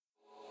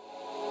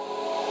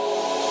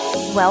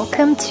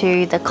Welcome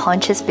to the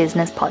Conscious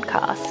Business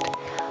Podcast.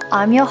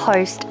 I'm your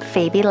host,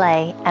 Phoebe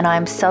Lay, and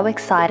I'm so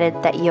excited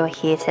that you're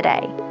here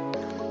today.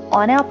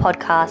 On our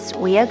podcast,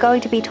 we are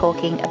going to be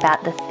talking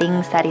about the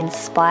things that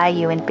inspire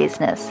you in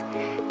business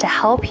to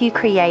help you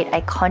create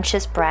a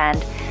conscious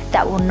brand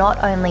that will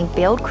not only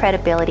build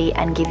credibility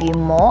and give you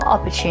more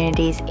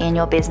opportunities in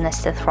your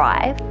business to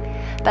thrive,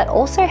 but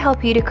also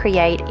help you to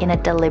create in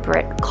a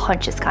deliberate,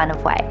 conscious kind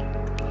of way.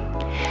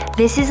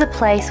 This is a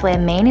place where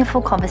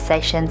meaningful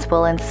conversations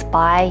will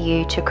inspire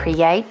you to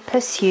create,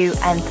 pursue,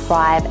 and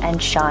thrive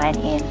and shine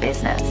in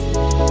business.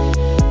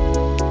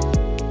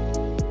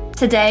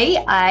 Today,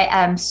 I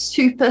am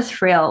super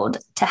thrilled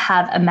to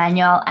have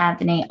Emmanuel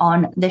Anthony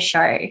on the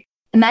show.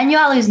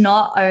 Emmanuel is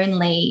not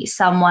only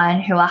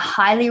someone who I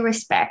highly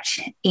respect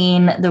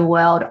in the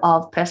world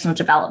of personal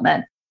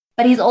development,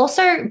 but he's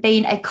also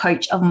been a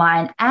coach of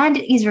mine and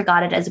is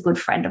regarded as a good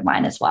friend of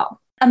mine as well.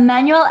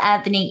 Emmanuel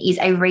Anthony is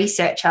a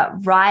researcher,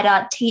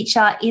 writer,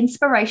 teacher,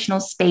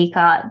 inspirational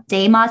speaker,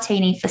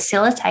 DeMartini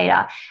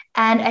facilitator,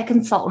 and a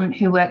consultant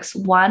who works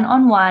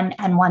one-on-one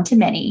and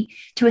one-to-many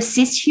to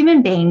assist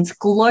human beings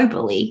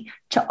globally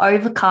to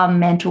overcome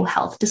mental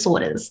health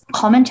disorders,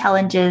 common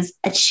challenges,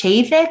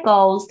 achieve their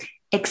goals,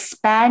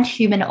 expand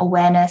human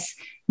awareness,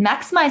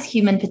 maximize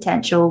human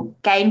potential,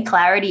 gain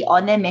clarity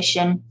on their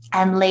mission,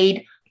 and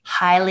lead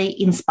highly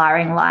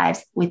inspiring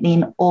lives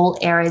within all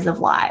areas of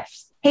life.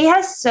 He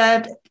has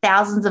served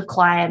thousands of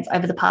clients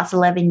over the past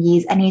 11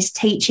 years, and his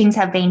teachings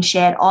have been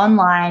shared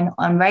online,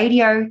 on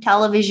radio,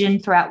 television,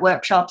 throughout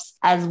workshops,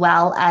 as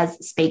well as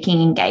speaking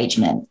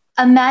engagement.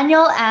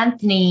 Emmanuel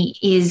Anthony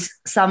is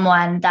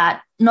someone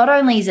that not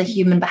only is a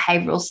human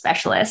behavioral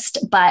specialist,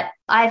 but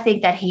I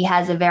think that he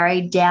has a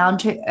very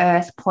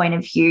down-to-earth point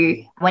of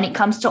view when it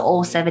comes to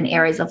all 7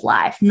 areas of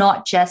life,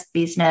 not just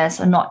business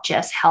or not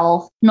just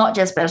health, not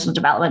just personal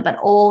development, but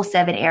all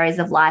 7 areas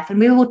of life. And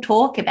we will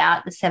talk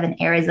about the 7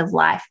 areas of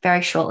life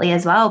very shortly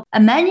as well.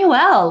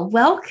 Emmanuel,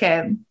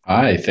 welcome.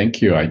 Hi,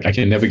 thank you. I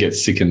can never get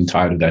sick and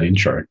tired of that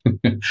intro.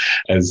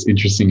 As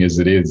interesting as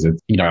it is,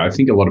 I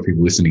think a lot of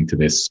people listening to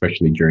this,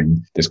 especially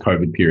during this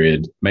COVID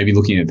period, maybe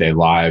looking at their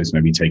lives,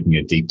 maybe taking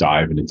a deep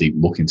dive and a deep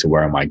look into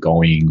where am I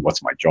going?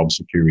 What's my job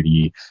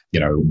security?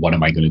 What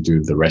am I going to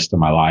do the rest of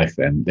my life?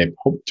 And they're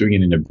doing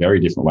it in a very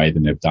different way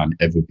than they've done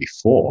ever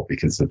before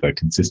because of the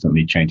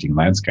consistently changing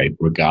landscape,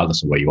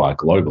 regardless of where you are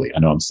globally. I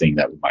know I'm seeing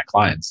that with my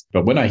clients.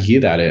 But when I hear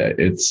that,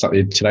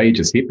 today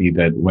just hit me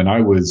that when I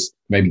was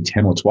maybe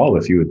 10 or 12,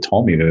 if you had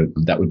told me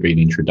that would be an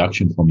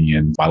introduction for me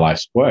in my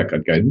life's work,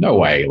 I'd go, no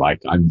way. Like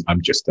I'm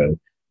just a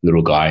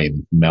little guy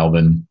in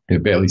Melbourne who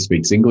barely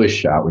speaks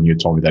English. When you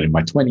told me that in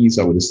my 20s,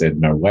 I would have said,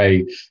 no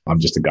way. I'm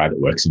just a guy that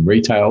works in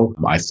retail.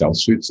 I sell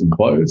suits and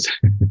clothes.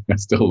 I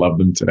still love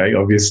them today,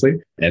 obviously.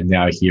 And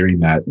now hearing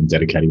that and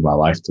dedicating my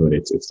life to it,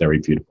 it's very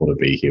beautiful to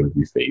be here with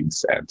you,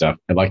 Phoebes. And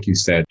like you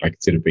said, I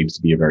consider Phoebes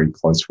to be a very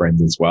close friend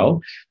as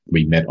well.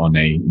 We met on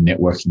a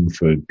networking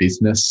for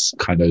business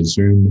kind of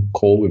Zoom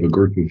call with a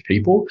group of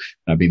people.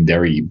 I've been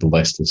very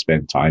blessed to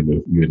spend time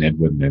with you and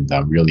Edwin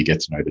and really get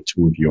to know the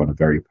two of you on a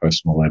very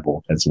personal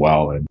level as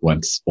well. And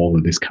once all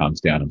of this comes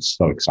down, I'm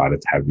so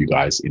excited to have you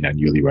guys in our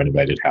newly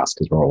renovated house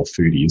because we're all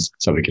foodies.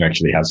 So we can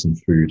actually have some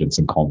food and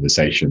some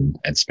conversation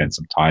and spend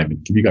some time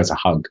and give you guys a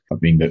hug,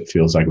 something that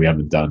feels like we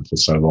haven't done for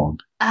so long.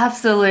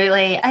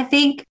 Absolutely. I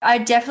think I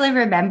definitely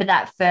remember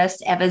that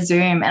first ever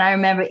Zoom. And I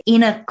remember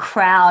in a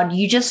crowd,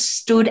 you just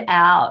stood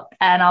out.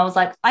 And I was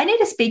like, I need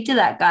to speak to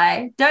that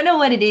guy. Don't know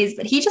what it is,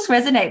 but he just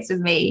resonates with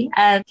me.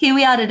 And here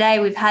we are today.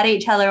 We've had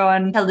each other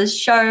on each other's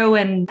show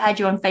and had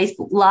you on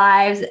Facebook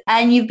Lives.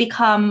 And you've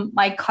become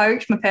my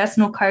coach, my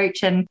personal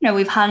coach. And,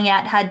 we've hung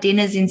out, had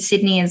dinners in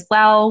Sydney as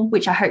well,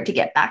 which I hope to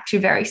get back to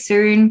very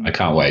soon. I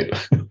can't wait.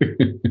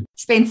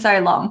 It's been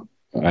so long.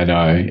 I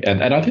know.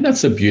 And I think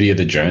that's the beauty of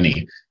the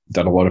journey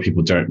that a lot of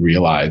people don't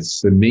realize.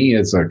 For me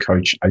as a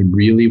coach, I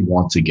really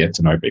want to get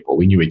to know people.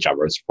 We knew each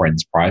other as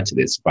friends prior to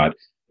this, but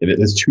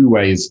there's 2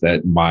 ways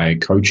that my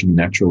coaching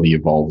naturally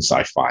evolves,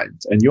 I find.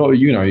 And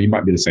you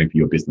might be the same for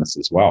your business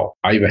as well.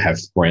 I either have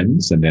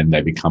friends and then they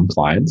become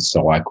clients,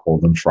 so I call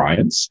them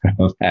friends.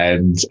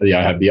 And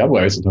I have the other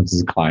way, sometimes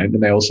as a client,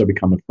 and they also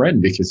become a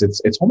friend because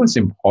it's almost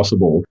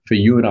impossible for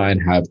you and I to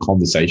have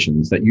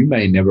conversations that you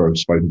may never have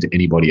spoken to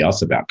anybody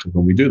else about. Because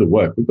when we do the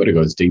work, we've got to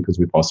go as deep as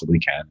we possibly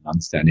can and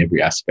understand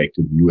every aspect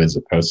of you as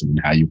a person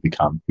and how you've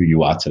become who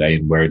you are today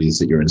and where it is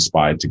that you're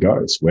inspired to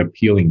go. So we're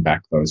peeling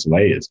back those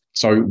layers.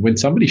 So when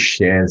somebody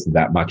shares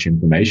that much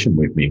information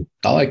with me,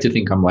 I like to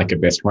think I'm like a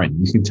best friend.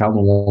 You can tell them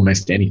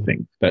almost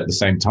anything, but at the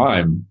same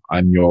time,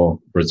 I'm your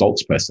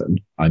results person.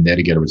 I'm there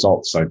to get a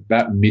result. So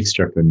that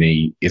mixture for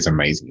me is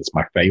amazing. It's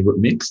my favorite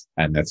mix.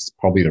 And that's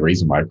probably the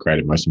reason why I've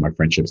created most of my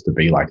friendships to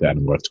be like that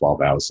and work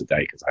 12 hours a day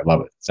because I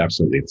love it. It's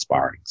absolutely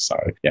inspiring. So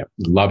yeah,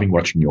 loving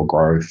watching your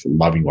growth,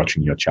 loving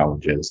watching your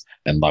challenges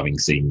and loving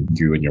seeing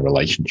you and your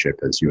relationship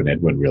as you and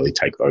Edwin really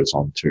take those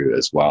on too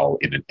as well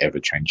in an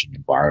ever-changing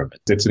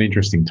environment. It's an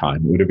interesting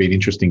time. It would have been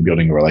interesting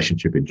building a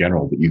relationship in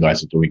general, but you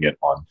guys are doing it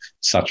on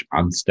such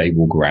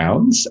unstable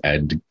grounds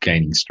and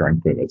gaining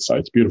strength with it. So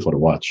it's beautiful to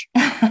watch.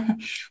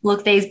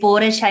 Look, these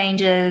border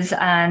changes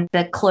and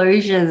the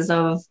closures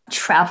of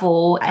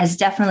travel has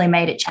definitely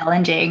made it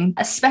challenging,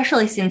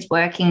 especially since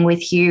working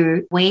with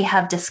you. We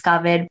have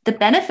discovered the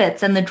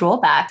benefits and the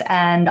drawbacks.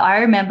 And I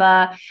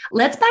remember,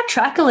 let's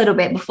backtrack a little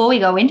bit before we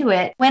go into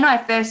it. When I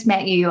first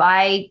met you,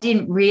 I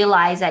didn't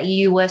realize that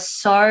you were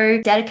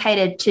so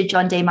dedicated to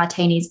John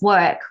Demartini's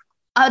work.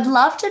 I'd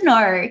love to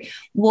know,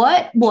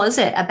 what was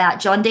it about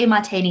John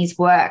Demartini's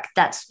work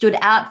that stood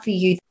out for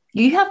you?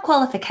 You have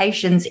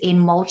qualifications in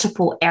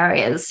multiple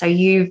areas. So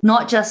you've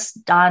not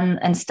just done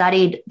and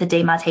studied the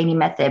Demartini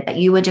method, but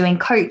you were doing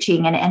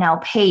coaching and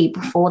NLP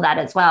before that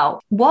as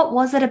well. What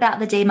was it about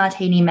the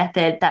Demartini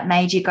method that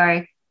made you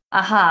go,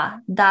 aha,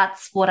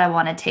 that's what I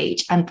want to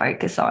teach and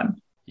focus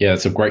on? Yeah,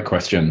 it's a great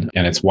question.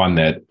 And it's one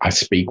that I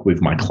speak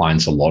with my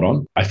clients a lot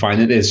on. I find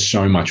that there's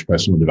so much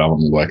personal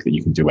development work that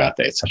you can do out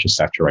there. It's such a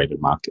saturated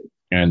market.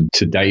 And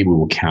today we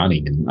were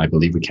counting, and I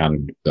believe we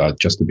counted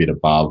just a bit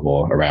above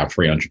or around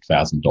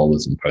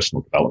 $300,000 in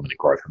personal development and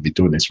growth. I've been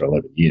doing this for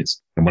 11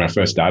 years. And when I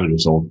first started, it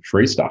was all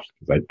free stuff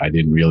because I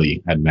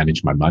hadn't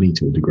managed my money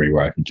to a degree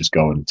where I could just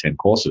go and attend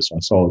courses. So I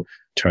saw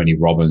Tony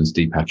Robbins,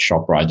 Deepak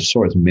Chopra. I just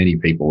saw as many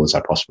people as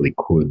I possibly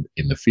could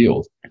in the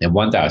field. And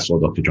one day I saw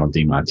Dr. John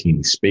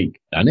Demartini speak.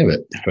 I never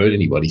heard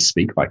anybody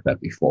speak like that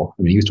before.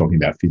 I mean, he was talking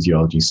about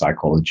physiology,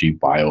 psychology,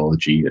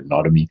 biology,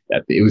 anatomy.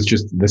 It was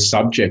just the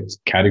subject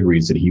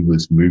categories that he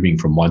was moving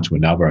from one to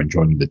another and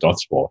joining the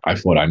dots for. I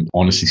thought, I'm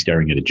honestly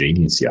staring at a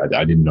genius here.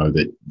 I didn't know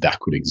that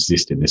could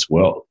exist in this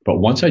world. But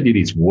once I did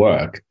his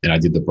work and I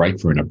did the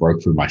breakthrough and I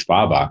broke through my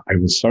father, I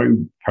was so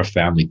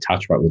profoundly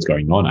touched by what's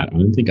going on. I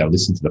don't think I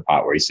listened to the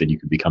part where he said you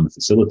could become a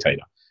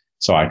facilitator.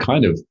 So I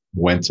kind of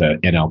went to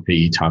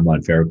NLP,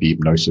 timeline therapy,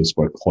 hypnosis,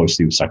 worked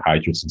closely with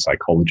psychiatrists and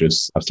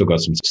psychologists. I've still got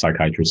some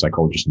psychiatrists,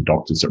 psychologists, and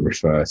doctors that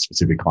refer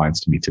specific clients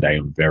to me today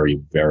on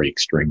very, very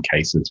extreme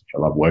cases, which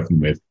I love working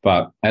with.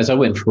 But as I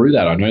went through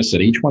that, I noticed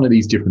that each one of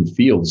these different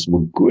fields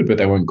were good, but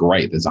they weren't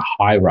great. There's a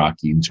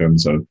hierarchy in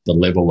terms of the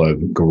level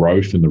of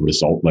growth and the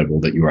result level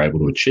that you were able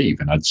to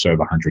achieve. And I'd serve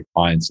 100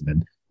 clients and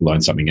then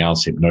learn something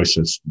else,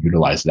 hypnosis,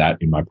 utilize that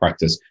in my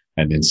practice,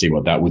 and then see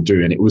what that would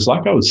do. And it was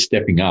like I was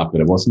stepping up, but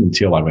it wasn't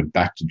until I went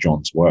back to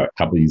John's work a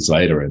couple of years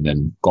later and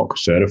then got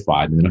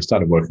certified. And then I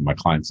started working with my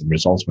clients and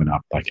results went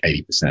up like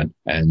 80%.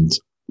 And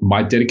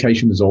my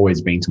dedication has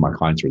always been to my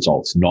clients'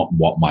 results, not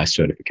what my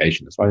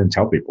certification is. So I didn't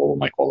tell people all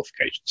my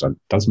qualifications. So it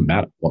doesn't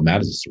matter. What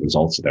matters is the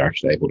results that they're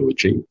actually able to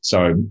achieve.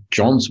 So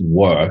John's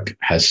work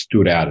has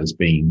stood out as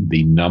being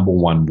the number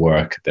one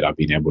work that I've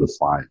been able to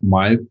find.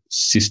 My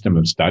system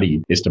of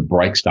study is to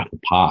break stuff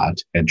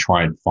apart and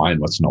try and find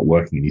what's not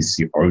working. And it's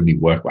the only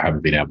work I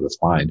haven't been able to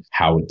find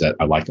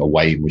a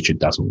way in which it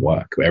doesn't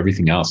work.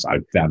 Everything else,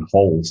 I've found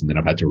holes and then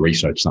I've had to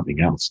research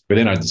something else. But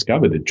then I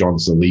discovered that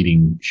John's the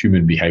leading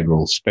human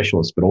behavioral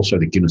specialist, but also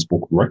the Guinness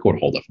Book record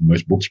holder for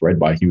most books read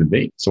by a human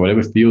being. So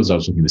whatever fields I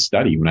was looking to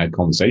study, when I had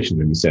conversations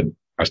with him, he said,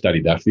 I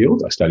studied that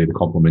field. I studied the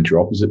complementary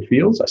opposite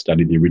fields. I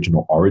studied the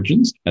original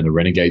origins and the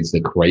renegades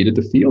that created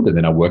the field. And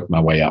then I worked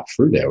my way up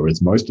through there.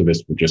 Whereas most of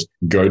us would just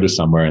go to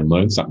somewhere and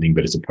learn something,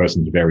 but it's a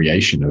person's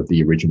variation of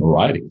the original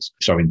writings.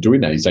 So in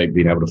doing that, he's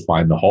been able to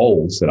find the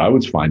holes that I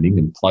was finding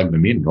and plug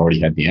them in and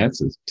already had the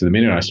answers. So the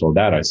minute I saw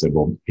that, I said,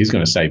 well, he's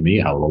going to save me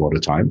a hell of a lot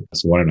of time.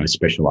 So why don't I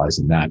specialize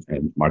in that?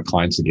 And my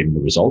clients are getting the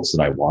results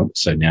that I want.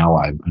 So now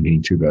I'm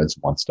hitting two birds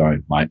with one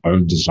stone. My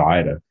own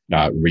desire to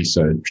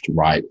research,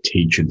 write,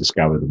 teach, and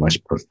discover the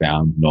most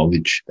profound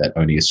knowledge that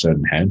only a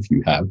certain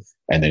handful have,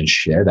 and then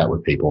share that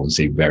with people and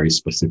see very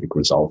specific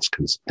results,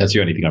 because that's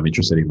the only thing I'm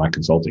interested in my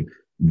consulting.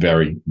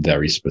 Very,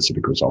 very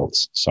specific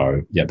results.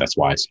 So yeah, that's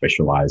why I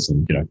specialize.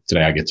 And,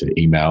 today I get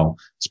to email,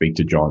 speak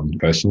to John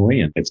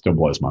personally, and it still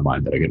blows my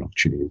mind that I get an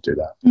opportunity to do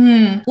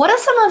that. What are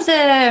some of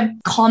the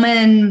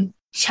common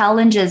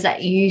challenges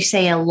that you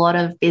see a lot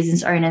of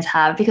business owners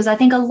have? Because I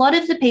think a lot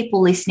of the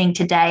people listening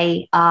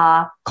today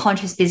are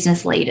conscious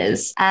business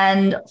leaders.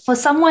 And for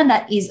someone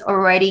that is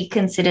already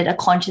considered a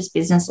conscious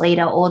business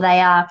leader, or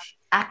they are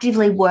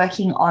actively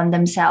working on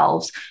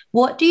themselves,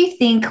 what do you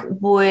think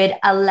would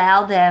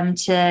allow them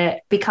to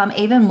become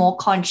even more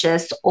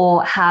conscious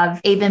or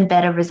have even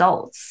better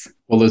results?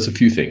 Well, there's a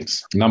few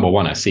things. Number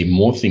one, I see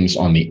more things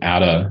on the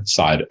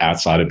outside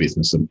of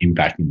business and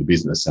impacting the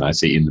business than I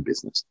see in the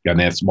business. And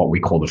that's what we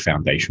call the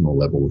foundational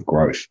level of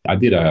growth. I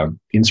did an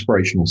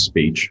inspirational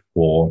speech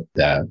for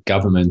the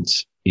government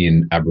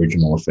in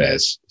Aboriginal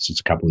affairs. This was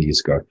a couple of years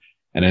ago.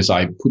 And as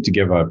I put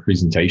together a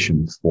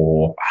presentation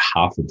for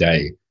half a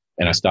day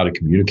and I started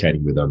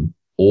communicating with them,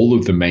 all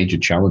of the major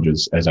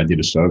challenges, as I did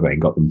a survey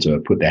and got them to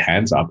put their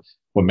hands up,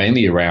 were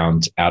mainly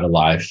around outer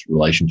life,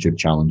 relationship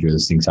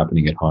challenges, things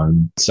happening at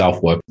home,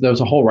 self-work. There was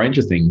a whole range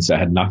of things that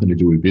had nothing to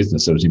do with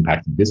business that was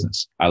impacting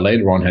business. I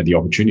later on had the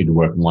opportunity to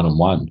work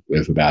one-on-one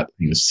with about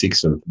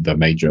 6 of the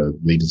major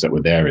leaders that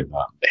were there and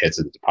the heads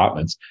of the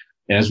departments.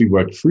 And as we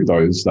worked through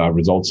those,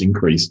 results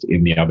increased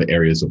in the other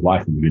areas of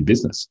life and within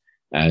business.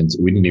 And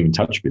we didn't even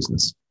touch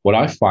business. What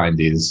I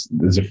find is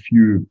there's a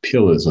few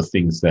pillars of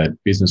things that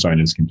business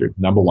owners can do.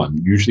 Number one,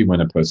 usually when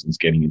a person's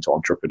getting into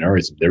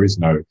entrepreneurism, there is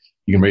no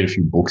You can read a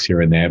few books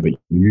here and there, but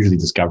you're usually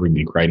discovering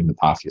and creating the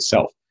path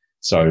yourself.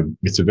 So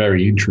it's a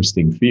very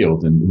interesting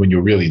field. And when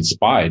you're really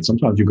inspired,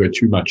 sometimes you go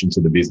too much into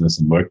the business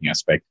and working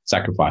aspect,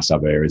 sacrifice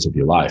other areas of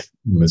your life.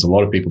 And there's a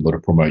lot of people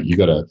that promote, you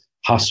got to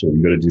hustle,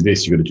 you got to do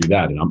this, you got to do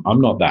that. And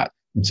I'm not that.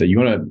 And so you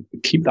want to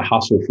keep the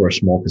hustle for a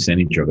small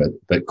percentage of it,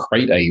 but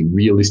create a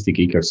realistic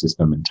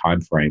ecosystem and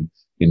time frame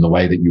in the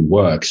way that you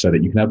work so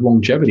that you can have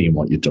longevity in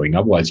what you're doing.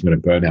 Otherwise, you're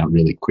going to burn out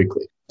really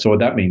quickly. So what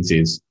that means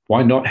is,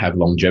 why not have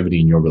longevity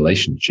in your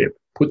relationship?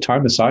 Put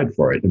time aside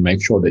for it and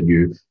make sure that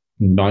you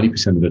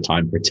 90% of the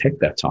time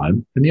protect that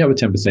time. And the other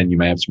 10%, you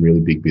may have some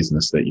really big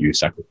business that you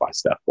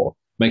sacrifice that for.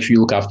 Make sure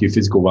you look after your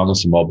physical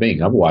wellness and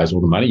well-being. Otherwise,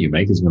 all the money you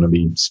make is going to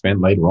be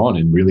spent later on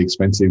in really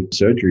expensive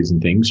surgeries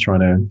and things trying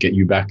to get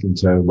you back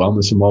into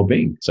wellness and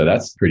well-being. So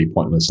that's pretty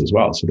pointless as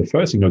well. So the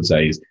first thing I would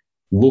say is,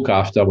 look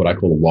after what I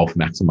call a wealth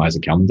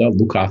maximizer calendar.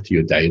 Look after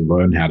your day,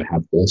 learn how to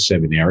have all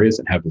 7 areas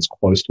and have as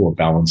close to a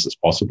balance as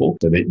possible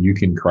so that you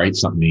can create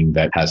something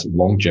that has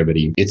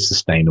longevity, it's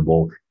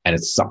sustainable, and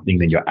it's something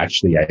that you're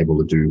actually able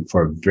to do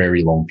for a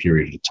very long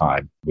period of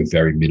time with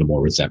very minimal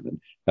resentment.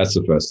 That's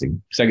the first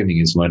thing. Second thing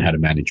is learn how to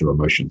manage your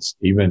emotions.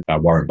 Even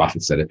Warren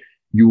Buffett said it.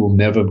 You will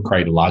never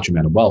create a large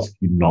amount of wealth if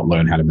you do not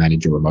learn how to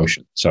manage your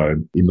emotion. So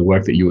in the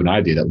work that you and I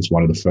did, that was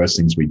one of the first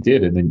things we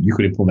did. And then you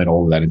could implement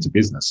all of that into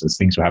business. As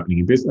things were happening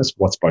in business,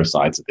 what's both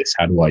sides of this?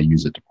 How do I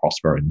use it to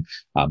prosper and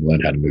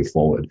learn how to move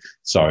forward?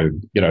 So,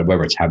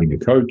 whether it's having a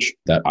coach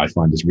that I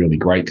find is really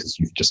great because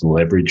you've just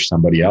leveraged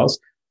somebody else,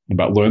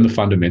 but learn the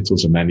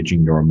fundamentals of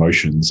managing your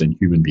emotions and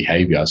human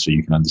behavior so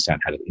you can understand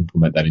how to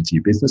implement that into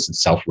your business and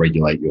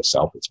self-regulate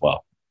yourself as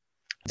well.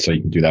 So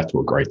you can do that to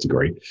a great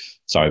degree.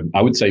 So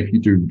I would say if you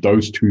do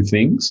those 2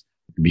 things,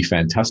 it'd be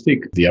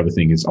fantastic. The other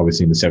thing is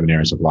obviously in the 7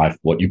 areas of life,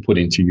 what you put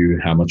into you,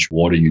 how much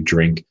water you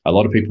drink. A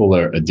lot of people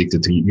are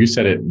addicted to, you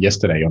said it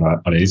yesterday on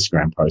an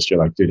Instagram post. You're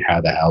like, dude, how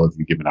the hell have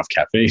you given enough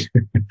caffeine?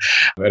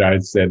 But I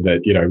said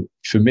that,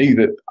 for me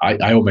that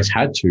I almost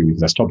had to,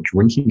 because I stopped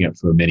drinking it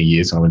for many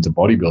years. I went to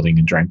bodybuilding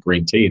and drank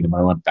green tea. And then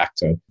when I went back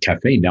to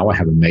caffeine, now I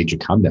have a major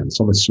come down. It's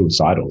almost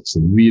suicidal. It's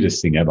the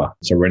weirdest thing ever.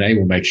 So Renee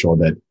will make sure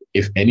that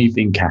if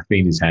anything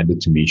caffeine is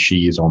handed to me,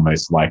 she is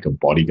almost like a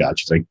bodyguard.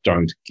 She's like,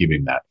 don't give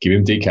him that. Give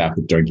him decaf,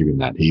 but don't give him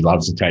that. He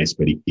loves the taste,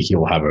 but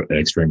he'll have an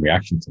extreme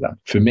reaction to that.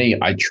 For me,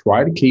 I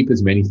try to keep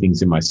as many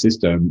things in my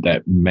system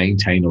that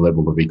maintain a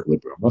level of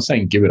equilibrium. I'm not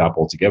saying give it up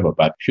altogether,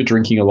 but if you're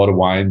drinking a lot of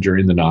wine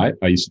during the night,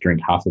 I used to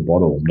drink half a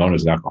bottle. Not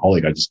as an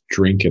alcoholic, I just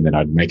drink and then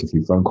I'd make a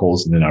few phone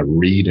calls and then I'd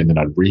read and then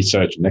I'd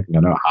research and next thing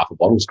I know, half a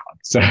bottle's gone.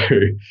 So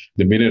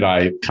the minute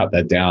I cut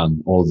that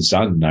down, all of a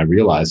sudden I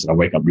realized that I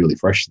wake up really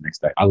fresh the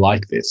next day. I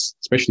like this,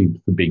 especially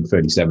for being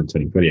 37,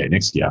 turning 38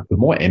 next year. The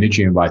more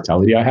energy and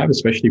vitality I have,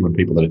 especially when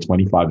people that are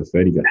 25 to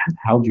 30 go,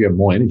 how do you have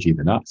more energy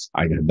than us?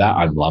 I go, that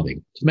I'm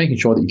loving. Just making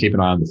sure that you keep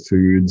an eye on the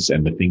foods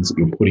and the things that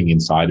you're putting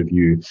inside of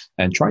you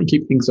and try and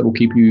keep things that will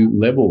keep you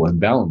level and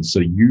balanced so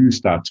you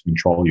start to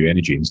control your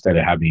energy instead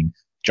of having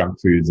junk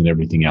foods and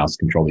everything else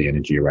control the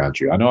energy around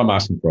you. I know I'm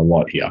asking for a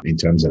lot here in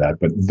terms of that,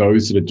 but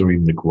those that are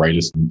doing the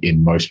greatest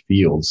in most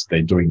fields,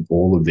 they're doing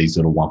all of these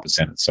little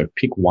 1%. So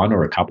pick one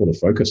or a couple to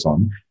focus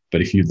on. But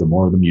the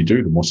more of them you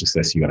do, the more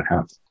success you're going to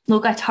have.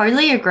 Look, I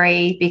totally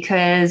agree,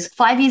 because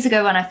 5 years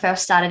ago when I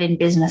first started in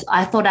business,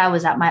 I thought I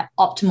was at my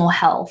optimal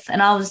health,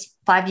 and I was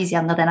 5 years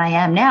younger than I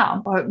am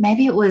now. Or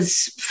maybe it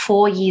was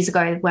 4 years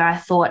ago where I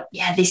thought,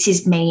 yeah, this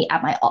is me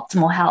at my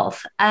optimal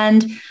health.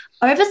 And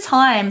over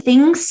time,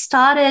 things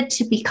started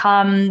to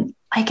become,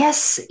 I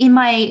guess, in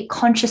my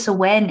conscious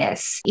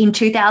awareness. In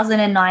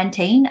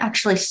 2019,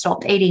 actually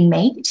stopped eating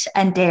meat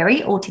and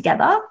dairy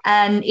altogether.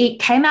 And it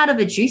came out of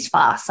a juice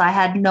fast. I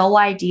had no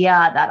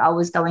idea that I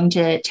was going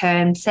to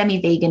turn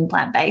semi-vegan,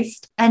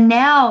 plant-based. And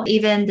now,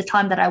 even the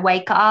time that I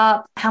wake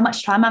up, how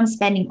much time I'm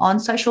spending on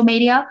social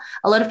media.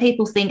 A lot of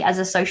people think as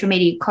a social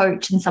media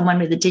coach and someone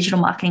with a digital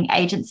marketing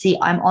agency,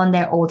 I'm on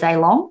there all day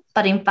long.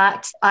 But in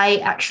fact, I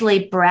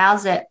actually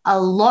browse it a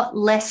lot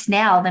less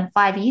now than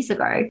 5 years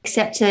ago,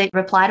 except to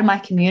reply to my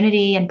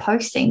community and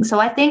posting. So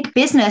I think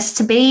business,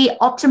 to be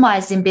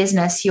optimized in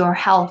business, your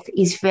health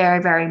is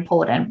very, very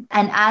important,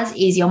 and as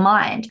is your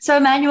mind. So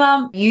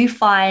Emmanuel, you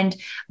find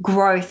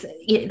growth,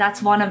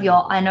 that's one of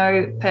your, I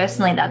know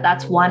personally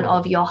that's one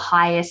of your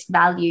highest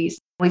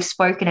values. We've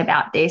spoken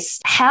about this.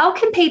 How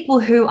can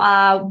people who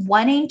are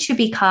wanting to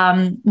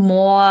become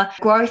more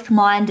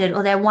growth-minded,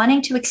 or they're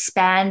wanting to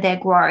expand their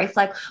growth,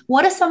 like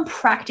what are some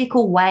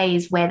practical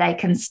ways where they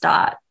can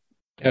start?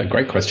 Yeah,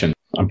 great question.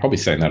 I'm probably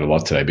saying that a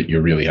lot today, but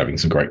you're really having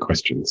some great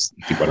questions.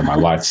 I think one of my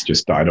lights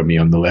just died on me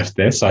on the left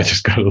there, so I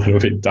just got a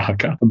little bit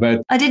darker.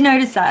 But I did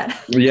notice that.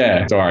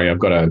 Yeah, sorry, I've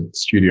got a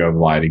studio of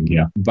lighting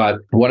here. But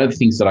one of the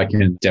things that I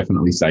can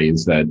definitely say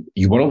is that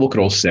you want to look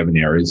at all 7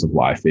 areas of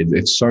life.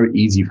 It's so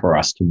easy for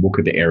us to look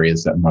at the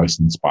areas that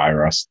most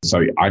inspire us.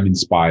 So I'm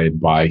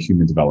inspired by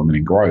human development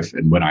and growth.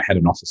 And when I had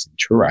an office in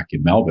Toorak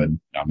in Melbourne,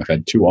 I've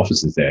had 2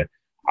 offices there.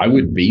 I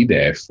would be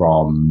there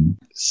from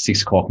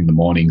 6 o'clock in the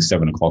morning,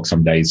 7 o'clock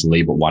some days,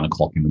 leave at 1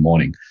 o'clock in the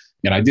morning.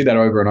 And I did that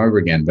over and over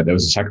again, but there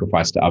was a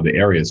sacrifice to other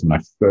areas when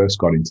I first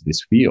got into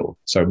this field.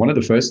 So one of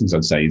the first things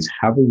I'd say is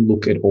have a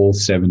look at all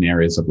 7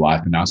 areas of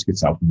life and ask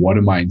yourself, what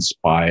am I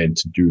inspired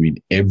to do in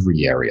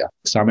every area?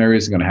 Some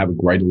areas are going to have a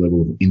greater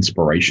level of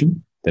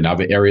inspiration than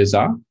other areas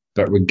are.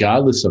 But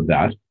regardless of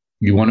that,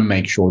 you want to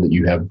make sure that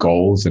you have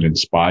goals that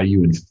inspire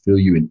you and fulfill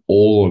you in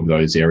all of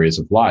those areas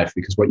of life,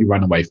 because what you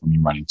run away from,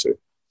 you run into.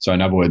 So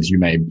in other words, you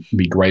may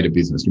be great at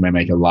business. You may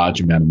make a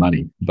large amount of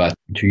money, but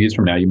 2 years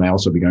from now, you may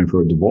also be going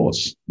through a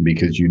divorce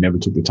because you never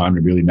took the time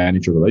to really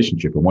manage your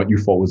relationship. And what you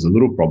thought was a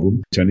little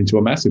problem turned into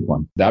a massive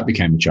one. That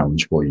became a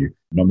challenge for you.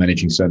 Not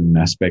managing certain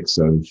aspects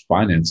of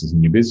finances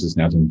in your business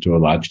now turned into a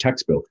large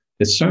tax bill.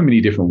 There's so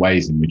many different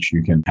ways in which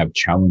you can have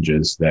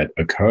challenges that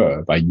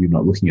occur by you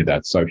not looking at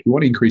that. So if you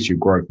want to increase your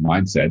growth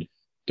mindset,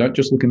 don't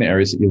just look in the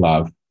areas that you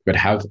love, but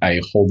have a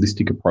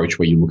holistic approach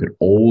where you look at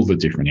all the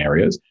different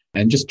areas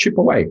and just chip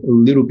away a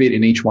little bit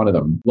in each one of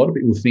them. A lot of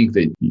people think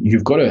that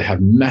you've got to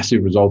have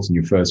massive results in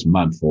your first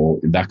month or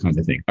that kind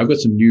of thing. I've got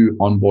some new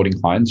onboarding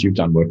clients. You've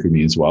done work with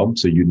me as well,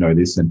 so you know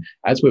this. And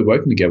as we're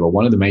working together,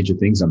 one of the major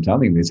things I'm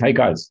telling them is, hey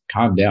guys,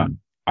 calm down.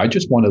 I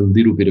just want a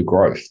little bit of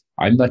growth.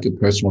 I'm like a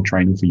personal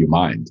trainer for your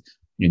mind.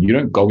 And you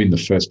don't go in the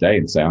first day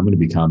and say, I'm going to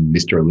become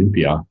Mr.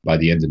 Olympia by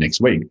the end of next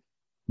week.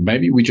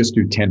 Maybe we just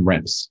do 10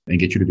 reps and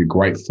get you to do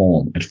great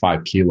form at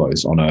 5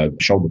 kilos on a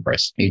shoulder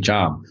press each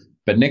arm.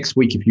 But next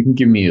week, if you can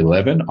give me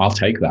 11, I'll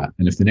take that.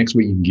 And if the next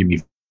week you can give me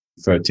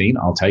 13,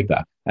 I'll take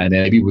that. And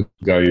then maybe we'll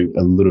go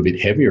a little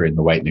bit heavier in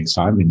the weight next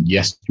time. And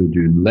yes, you'll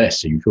do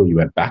less. So you feel you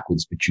went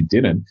backwards, but you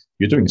didn't.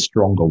 You're doing a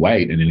stronger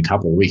weight. And in a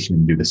couple of weeks, you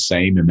can do the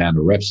same amount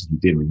of reps as you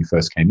did when you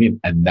first came in.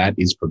 And that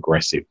is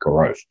progressive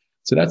growth.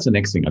 So that's the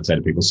next thing I'd say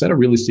to people. Set a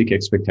realistic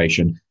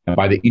expectation. And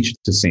by the inch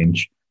to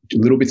cinch,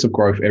 little bits of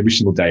growth every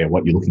single day of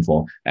what you're looking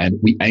for. And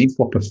we aim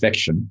for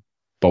perfection,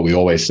 but we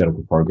always settle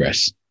for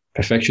progress.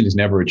 Perfection is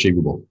never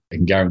achievable. I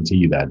can guarantee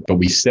you that. But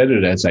we set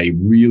it as a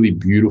really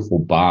beautiful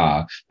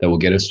bar that will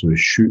get us to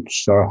shoot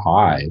so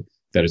high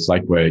that it's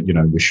like we're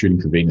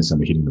shooting for Venus and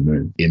we're hitting the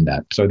moon in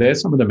that. So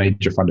there's some of the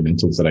major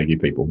fundamentals that I give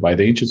people. By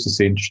the inches to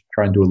cinch,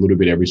 try and do a little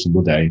bit every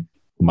single day.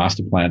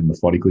 Master plan,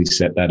 methodically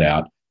set that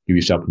out. Give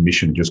yourself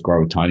permission to just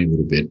grow a tiny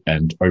little bit.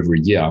 And over a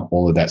year,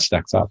 all of that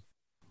stacks up.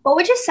 What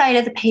would you say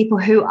to the people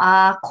who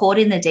are caught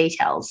in the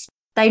details?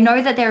 They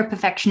know that they're a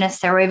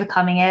perfectionist, they're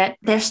overcoming it.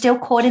 They're still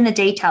caught in the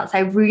details.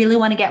 They really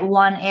want to get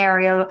one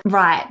area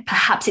right.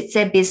 Perhaps it's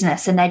their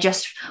business and they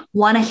just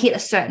want to hit a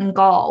certain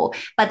goal,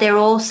 but they're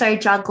also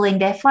juggling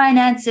their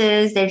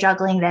finances, they're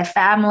juggling their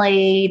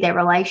family, their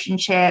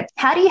relationship.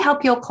 How do you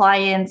help your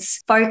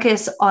clients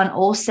focus on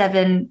all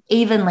 7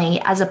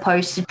 evenly as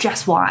opposed to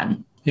just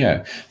one?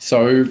 Yeah.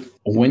 So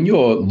when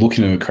you're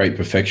looking to create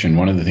perfection,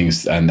 one of the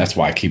things, and that's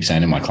why I keep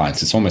saying to my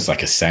clients, it's almost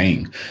like a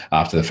saying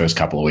after the first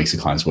couple of weeks of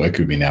clients work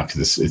with me now,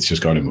 because it's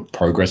just going to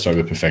progress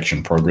over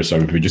perfection, progress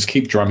over. We just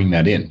keep drumming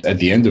that in. At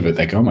the end of it,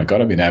 they go, oh my God,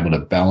 I've been able to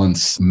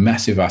balance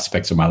massive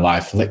aspects of my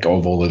life, let go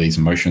of all of these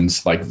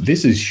emotions. Like,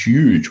 this is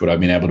huge what I've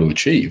been able to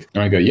achieve.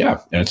 And I go,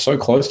 yeah, and it's so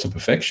close to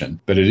perfection,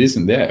 but it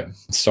isn't there.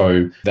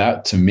 So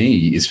that to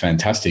me is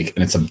fantastic.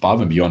 And it's above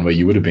and beyond where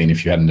you would have been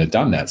if you hadn't have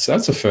done that. So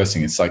that's the first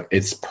thing. It's like,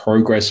 it's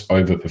progress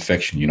over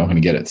perfection. You're not going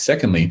to get it.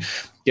 Secondly,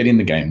 get in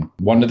the game.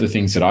 One of the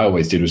things that I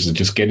always did was to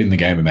just get in the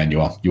game,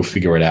 Emmanuel. You'll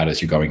figure it out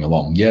as you're going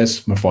along.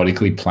 Yes,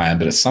 methodically plan,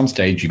 but at some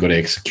stage you've got to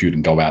execute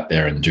and go out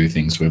there and do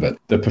things with it.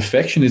 The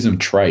perfectionism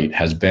trait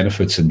has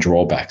benefits and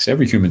drawbacks.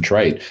 Every human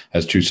trait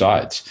has 2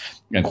 sides.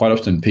 And quite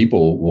often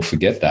people will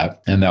forget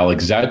that and they'll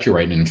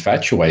exaggerate and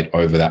infatuate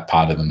over that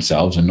part of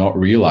themselves and not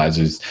realize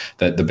is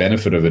that the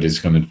benefit of it is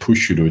going to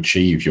push you to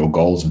achieve your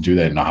goals and do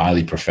that in a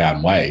highly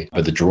profound way.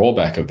 But the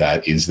drawback of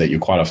that is that you're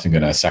quite often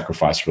going to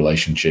sacrifice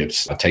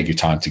relationships, take your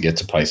time to get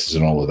to places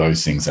and all of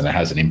those things. And it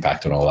has an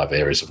impact on all other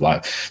areas of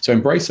life. So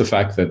embrace the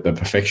fact that the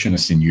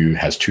perfectionist in you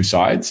has 2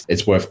 sides.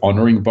 It's worth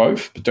honoring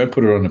both, but don't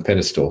put it on a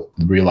pedestal.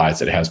 Realize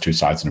that it has 2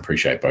 sides and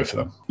appreciate both of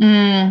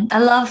them. I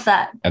love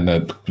that. And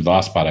the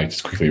last part, I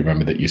just quickly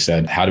remember that you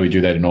said, how do we do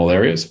that in all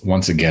areas?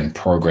 Once again,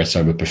 progress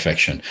over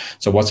perfection.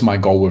 So what's my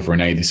goal with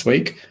Renee this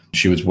week?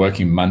 She was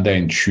working Monday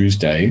and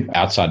Tuesday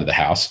outside of the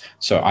house.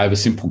 So I have a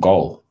simple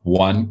goal.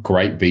 1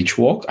 great beach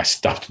walk. I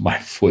stuffed my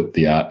foot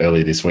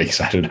earlier this week,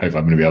 so I don't know if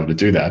I'm going to be able to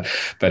do that.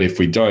 But if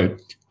we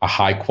don't, a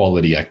high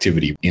quality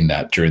activity in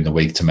that during the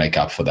week to make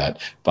up for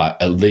that.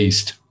 But at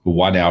least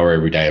 1 hour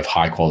every day of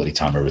high quality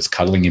time, whether it's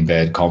cuddling in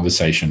bed,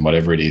 conversation,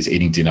 whatever it is,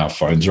 eating dinner,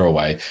 phones are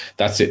away.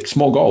 That's it.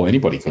 Small goal.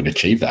 Anybody could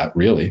achieve that,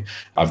 really.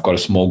 I've got a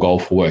small goal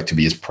for work to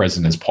be as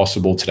present as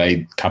possible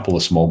today. Couple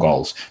of small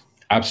goals.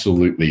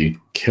 Absolutely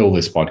kill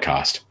this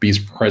podcast. Be as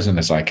present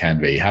as I can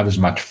be. Have as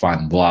much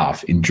fun,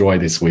 laugh, enjoy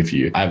this with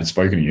you. I haven't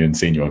spoken to you and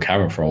seen you on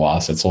camera for a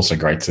while, so it's also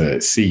great to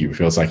see you. It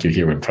feels like you're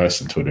here in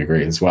person to a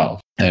degree as well.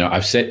 And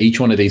I've set each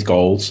one of these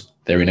goals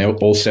They're in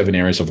all 7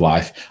 areas of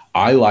life.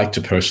 I like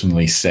to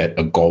personally set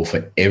a goal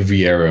for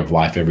every area of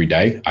life every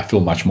day. I feel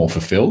much more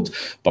fulfilled,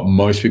 but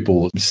most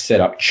people set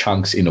up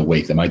chunks in a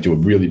week. They might do a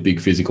really big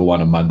physical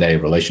one on Monday, a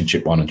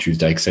relationship one on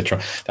Tuesday,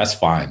 etc. That's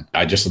fine.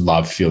 I just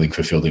love feeling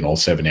fulfilled in all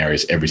 7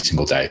 areas every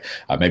single day.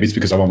 Maybe it's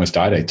because I've almost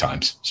died 8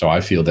 times. So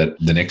I feel that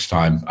the next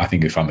time, I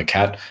think if I'm a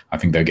cat, I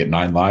think they'll get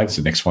 9 lives.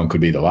 The next one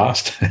could be the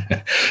last.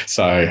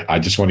 So I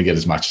just want to get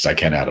as much as I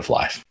can out of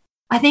life.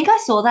 I think I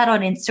saw that on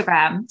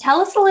Instagram.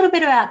 Tell us a little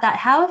bit about that.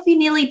 How have you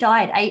nearly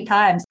died 8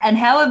 times? And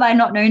how have I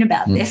not known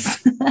about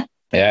this?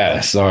 Yeah.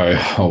 So,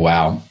 oh,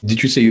 wow.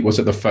 Did you see, was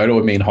it the photo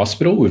of me in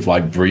hospital with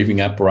like breathing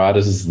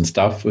apparatuses and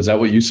stuff? Was that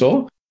what you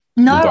saw?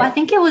 No, I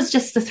think it was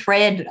just the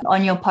thread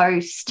on your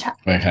post.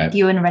 Okay.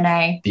 You and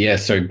Renee. Yeah.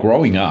 So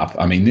growing up,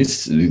 I mean,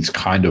 this is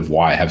kind of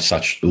why I have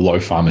such low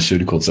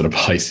pharmaceuticals that are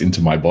placed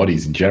into my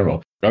bodies in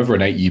general. Over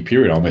an 8-year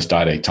period, I almost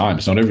died 8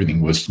 times. Not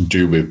everything was to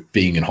do with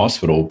being in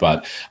hospital,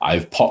 but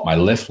I've popped my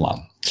left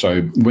lung.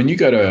 So when you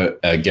go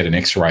to get an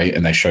x-ray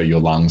and they show your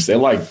lungs, they're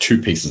like 2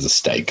 pieces of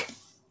steak.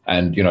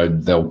 And, you know,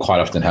 they'll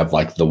quite often have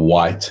like the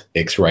white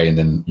x-ray and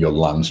then your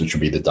lungs, which would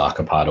be the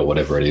darker part or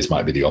whatever it is,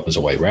 might be the opposite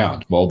way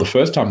around. Well, the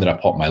first time that I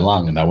popped my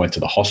lung and I went to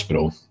the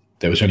hospital,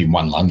 there was only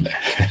 1 lung there.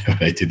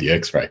 They did the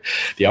x-ray.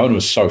 The other one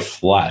was so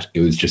flat, it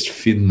was just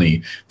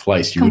thinly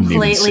placed. You wouldn't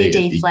even see it.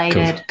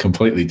 Deflated.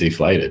 Completely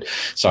deflated.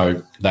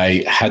 So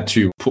they had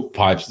to put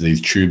pipes,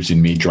 these tubes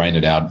in me, drain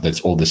it out. That's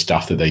all the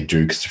stuff that they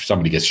do, because if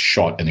somebody gets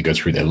shot and it goes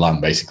through their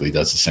lung, basically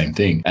does the same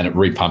thing, and it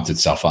repumped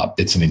itself up.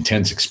 It's an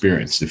intense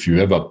experience. If you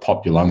ever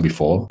popped your lung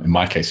before, in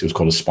my case, it was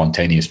called a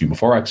spontaneous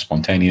pneumothorax.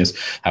 Spontaneous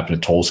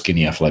happened to tall,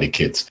 skinny, athletic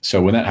kids.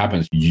 So when that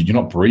happens, you're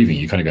not breathing.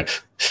 You kind of go...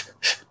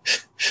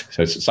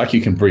 So it's like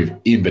you can breathe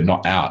in but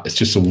not out. It's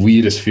just the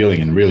weirdest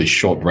feeling and really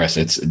short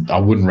breaths. I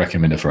wouldn't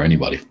recommend it for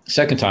anybody.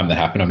 Second time that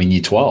happened, I'm in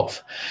year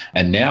 12.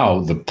 And now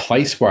the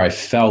place where I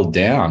fell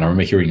down, I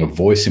remember hearing a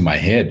voice in my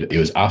head. It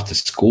was after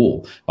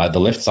school. Like the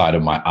left side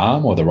of my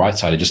arm or the right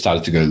side, it just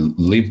started to go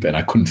limp and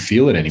I couldn't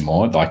feel it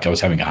anymore. Like I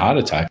was having a heart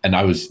attack. And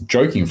I was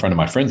joking in front of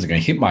my friends. They're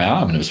going, hit my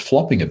arm. And it was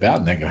flopping about.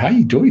 And they go, how are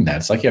you doing that?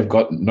 It's like you've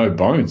got no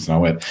bones. And I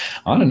went,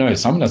 I don't know.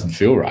 Something doesn't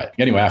feel right.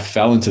 Anyway, I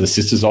fell into the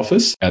sister's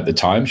office at the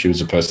time. She was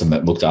the person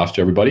that looked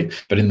after everybody.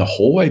 But in the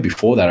hallway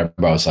before that, I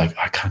remember I was like,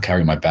 I can't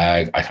carry my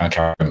bag. I can't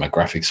carry my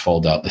graphics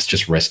folder. Let's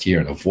just rest here.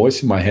 And a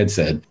voice in my head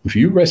said, if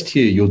you rest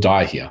here, you'll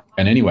die here.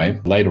 And anyway,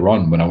 later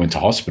on, when I went to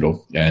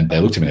hospital and they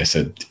looked at me, they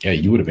said, yeah,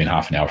 you would have been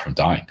half an hour from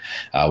dying.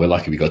 We're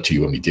lucky we got to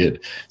you when we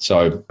did.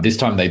 So this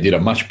time they did a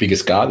much bigger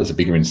scar. There's a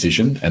bigger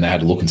incision. And they had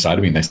to look inside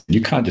of me and they said,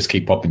 you can't just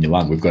keep popping your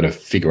lung. We've got to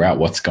figure out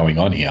what's going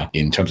on here.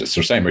 In terms of, it's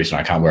the same reason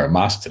I can't wear a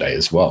mask today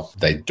as well.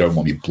 They don't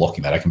want me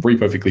blocking that. I can breathe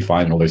perfectly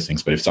fine and all those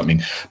things. But if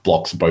something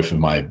blocks both of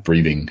my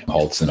breathing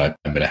holds, then I'm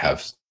going to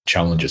have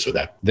challenges with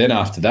that. Then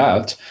after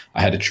that,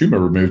 I had a tumor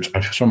removed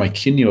from my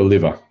kidney or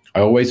liver. I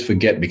always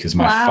forget because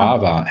my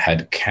father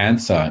had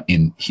cancer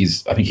in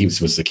his, I think he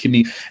was the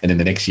kidney. And then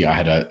the next year I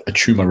had a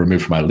tumor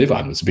removed from my liver.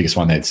 And it was the biggest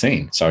one they'd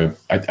seen. So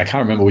I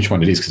can't remember which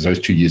one it is because those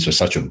 2 years were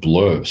such a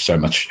blur, so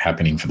much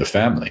happening for the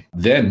family.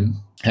 Then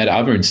had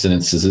other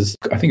incidences.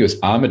 I think it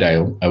was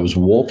Armadale. I was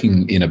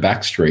walking in a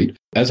back street.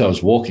 As I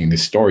was walking,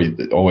 this story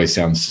always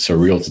sounds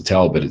surreal to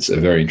tell, but it's a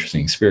very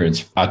interesting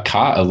experience.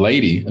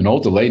 An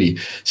older lady,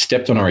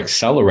 stepped on her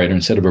accelerator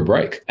instead of a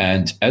brake.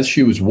 And as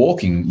she was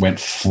walking, went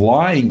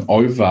flying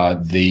over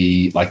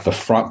the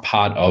front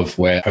part of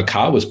where her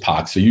car was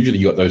parked. So usually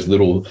you got those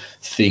little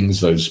things,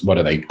 those, what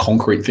are they,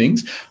 concrete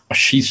things?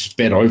 She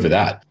sped over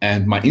that.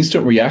 And my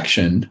instant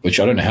reaction,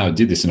 which I don't know how I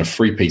did this in a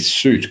 3-piece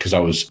suit, because I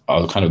was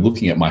kind of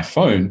looking at my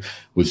phone,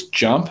 was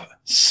jump,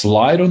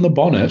 slide on the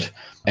bonnet,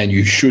 and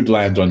you should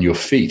land on your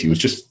feet. It was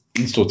just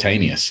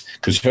instantaneous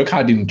because her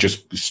car didn't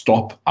just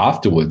stop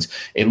afterwards.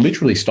 It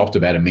literally stopped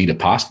about a meter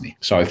past me.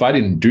 So if I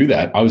didn't do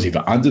that, I was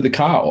either under the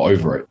car or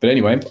over it. But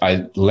anyway,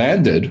 I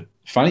landed.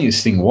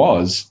 Funniest thing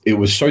was, it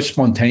was so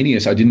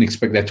spontaneous. I didn't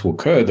expect that to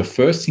occur. The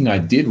first thing I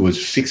did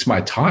was fix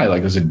my tie,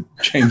 like it was a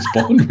James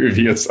Bond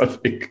movie or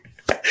something.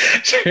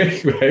 So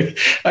anyway,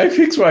 I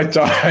fixed my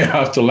tie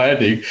after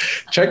landing,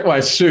 checked my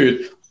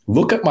suit,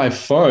 look at my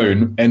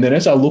phone. And then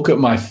as I look at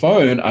my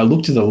phone, I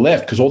look to the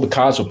left because all the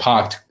cars were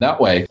parked that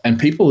way. And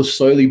people were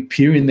slowly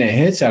peering their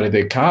heads out of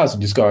their cars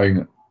and just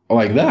going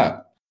like that.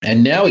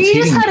 And now it's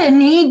you just had a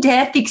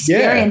near-death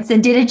experience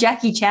and did a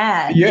Jackie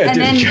Chan. Yeah. And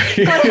then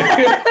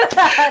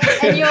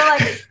and you're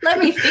like, let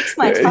me fix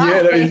my tie.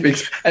 Yeah, let me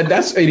fix. And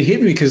it hit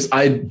me because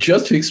I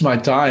just fixed my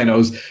tie and I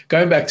was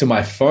going back to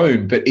my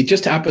phone, but it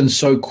just happened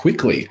so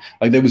quickly.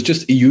 Like there was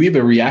just, you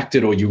either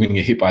reacted or you were going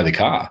to get hit by the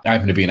car. I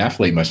happen to be an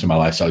athlete most of my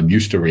life, so I'm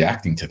used to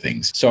reacting to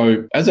things.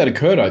 So as that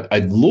occurred, I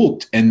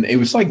looked and it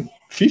was like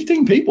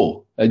 15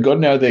 people had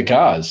gotten out of their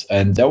cars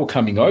and they were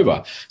coming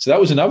over. So that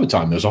was another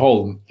time. There was a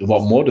whole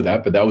lot more to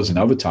that, but that was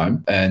another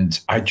time. And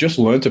I just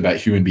learned about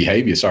human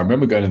behavior. So I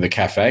remember going to the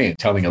cafe and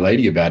telling a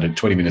lady about it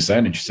 20 minutes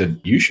in, and she said,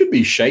 you should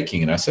be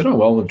shaking. And I said, oh,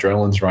 well,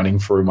 adrenaline's running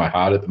through my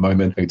heart at the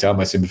moment. I can tell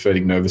my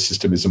sympathetic nervous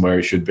system isn't where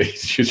it should be.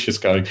 She's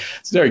just going,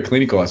 it's very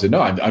clinical. I said,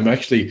 no, I'm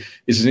actually,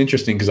 this is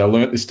interesting because I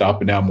learned this stuff,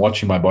 but now I'm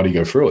watching my body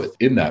go through it.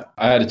 In that,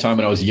 I had a time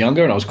when I was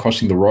younger and I was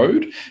crossing the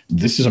road.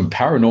 This is some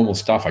paranormal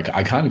stuff.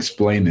 I can't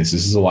explain this.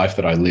 This is a life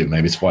that I live.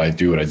 Maybe it's why I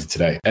do what I did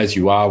today. As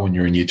you are when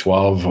you're in year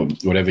 12 or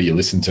whatever, you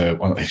listen to,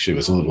 well, actually it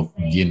was a little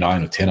year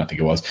 9 or 10, I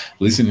think it was,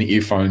 listening to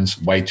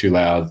earphones way too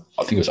loud.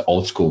 I think it was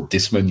old school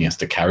Discman. You have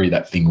to carry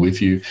that thing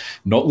with you.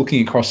 Not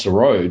looking across the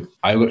road,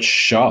 I got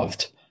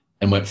shoved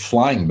and went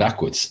flying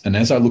backwards. And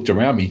as I looked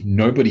around me,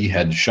 nobody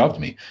had shoved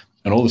me.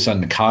 And all of a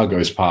sudden, the car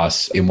goes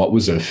past in what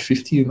was a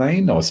 50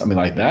 lane or something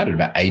like that at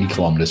about 80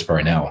 kilometers per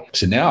hour.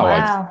 So now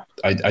Wow.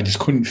 I just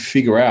couldn't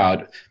figure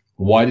out,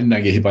 why didn't I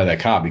get hit by that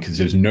car? Because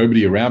there's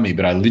nobody around me,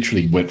 but I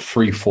literally went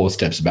 3-4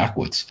 steps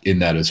backwards in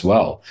that as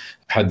well.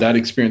 Had that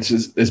experience.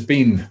 There's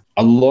been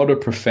a lot of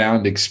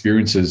profound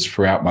experiences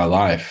throughout my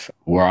life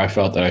where I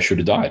felt that I should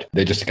have died.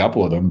 They're just a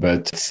couple of them.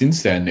 But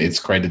since then, it's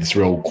created this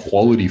real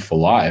quality for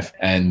life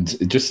and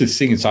just this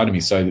thing inside of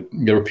me. So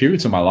there are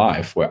periods of my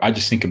life where I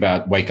just think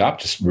about, wake up,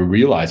 just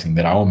realizing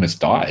that I almost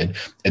died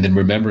and then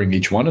remembering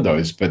each one of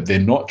those, but they're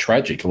not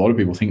tragic. A lot of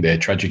people think they're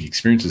tragic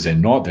experiences. They're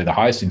not. They're the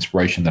highest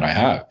inspiration that I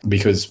have,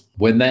 because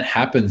when that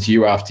happens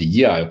year after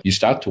year, you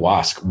start to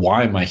ask,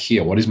 why am I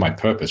here? What is my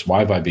purpose? Why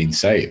have I been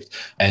saved?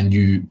 And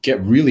you get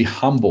really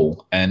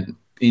humble, and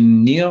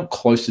in near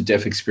close to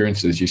death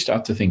experiences, you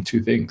start to think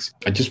two things.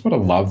 I just want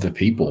to love the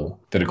people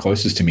that are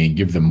closest to me and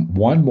give them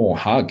one more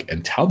hug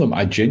and tell them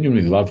I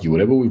genuinely love you.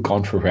 Whatever we've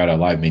gone through throughout our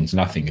life means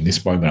nothing. In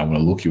this moment, I want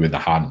to look you in the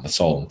heart and the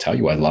soul and tell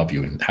you I love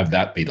you, and have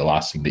that be the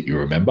last thing that you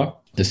remember.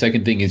 The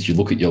second thing is you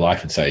look at your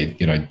life and say,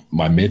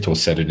 my mentor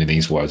said it in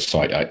these words,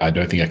 so I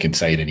don't think I can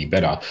say it any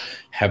better.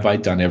 Have I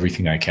done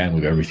everything I can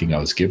with everything I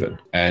was given?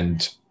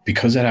 And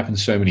because that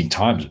happens so many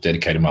times, I've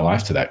dedicated my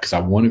life to that, because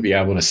I want to be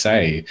able to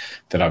say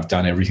that I've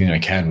done everything I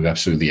can with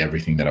absolutely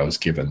everything that I was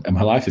given. And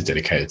my life is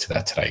dedicated to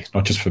that today,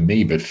 not just for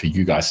me, but for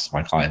you guys,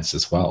 my clients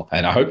as well.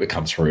 And I hope it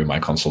comes through in my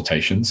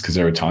consultations, because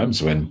there are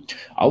times when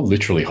I'll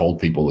literally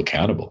hold people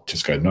accountable.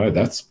 Just go, no,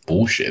 that's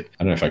bullshit.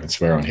 I don't know if I can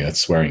swear on here.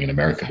 That's swearing in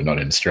America, but not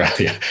in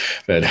Australia.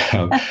 But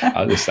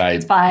I'll just say,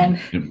 it's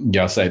fine.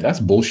 Yeah, I'll say, that's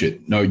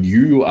bullshit. No,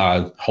 you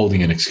are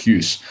holding an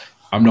excuse.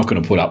 I'm not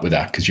going to put up with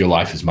that, because your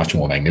life is much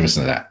more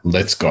magnificent than that.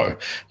 Let's go.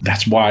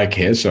 That's why I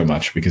care so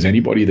much, because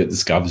anybody that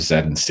discovers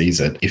that and sees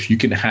it, if you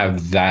can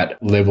have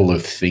that level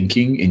of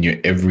thinking in your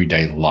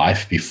everyday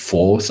life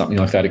before something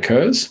like that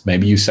occurs,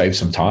 maybe you save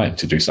some time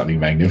to do something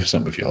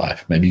magnificent with your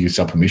life. Maybe you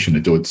give permission to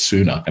do it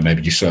sooner, and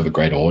maybe you serve a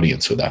greater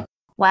audience with that.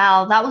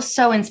 Wow, that was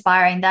so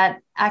inspiring. That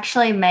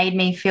actually made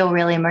me feel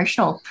really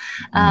emotional.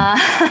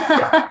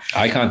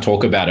 I can't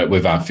talk about it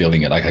without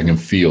feeling it. Like, I can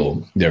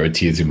feel there are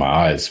tears in my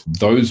eyes.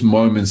 Those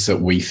moments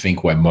that we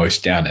think we're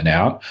most down and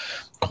out,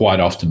 quite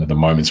often are the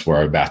moments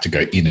we're about to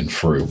go in and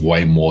through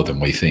way more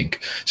than we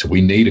think. So we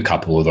need a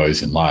couple of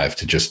those in life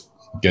to just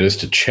get us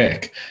to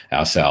check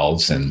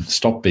ourselves and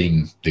stop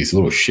being these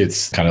little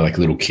shits, kind of like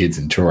little kids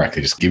in Turak.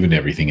 They're just given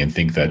everything and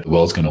think that the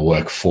world's going to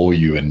work for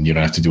you and you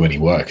don't have to do any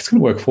work. It's going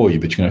to work for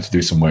you, but you're going to have to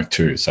do some work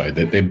too. So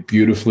they're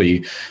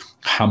beautifully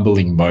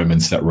humbling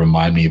moments that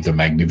remind me of the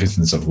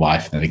magnificence of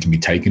life, and it can be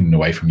taken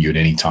away from you at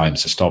any time.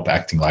 So stop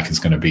acting like it's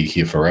going to be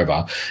here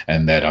forever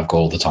and that I've got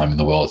all the time in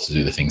the world to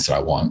do the things that I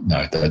want.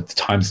 No, the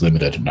time's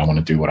limited, and I want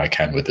to do what I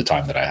can with the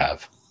time that I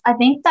have. I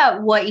think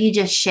that what you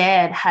just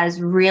shared has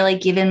really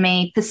given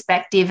me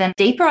perspective and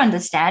deeper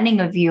understanding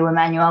of you,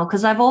 Emmanuel,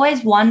 because I've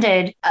always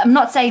wondered, I'm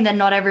not saying that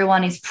not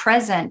everyone is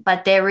present,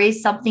 but there is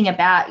something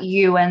about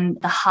you and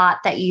the heart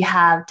that you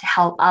have to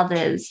help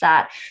others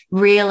that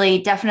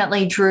really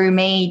definitely drew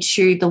me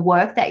to the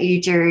work that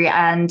you do.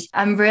 And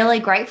I'm really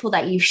grateful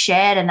that you've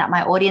shared and that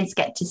my audience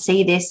get to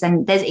see this.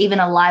 And there's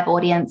even a live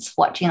audience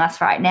watching us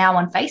right now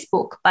on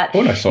Facebook. But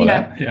I saw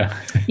that. Yeah.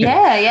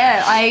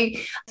 Yeah.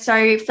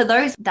 So for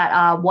those that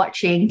are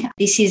watching,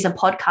 this is a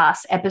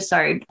podcast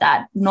episode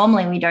that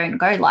normally we don't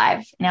go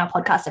live in our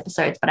podcast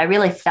episodes, but I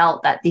really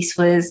felt that this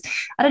was,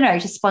 I don't know,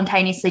 just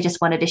spontaneously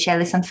just wanted to share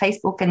this on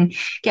Facebook and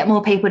get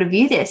more people to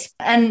view this.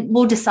 And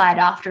we'll decide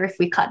after if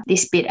we cut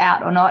this bit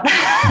out or not.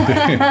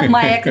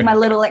 my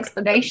little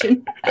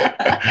explanation.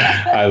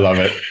 I love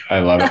it.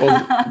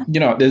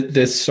 Well,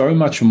 there's so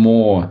much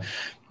more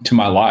to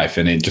my life,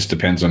 and it just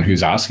depends on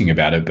who's asking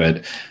about it.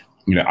 But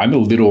I'm a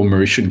little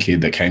Mauritian kid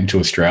that came to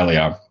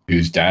Australia,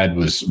 whose dad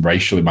was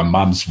racially, my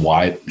mum's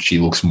white, she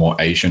looks more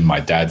Asian, my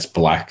dad's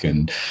black,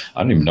 and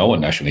I don't even know what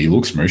nationality. He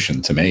looks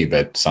Mauritian to me,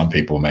 but some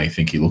people may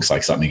think he looks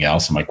like something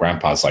else, and my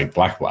grandpa's like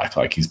black,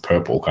 like he's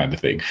purple kind of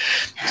thing.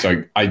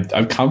 So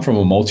I've come from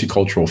a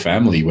multicultural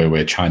family where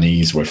we're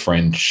Chinese, we're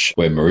French,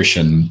 we're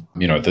Mauritian,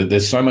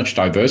 there's so much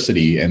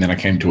diversity. And then I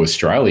came to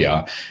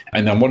Australia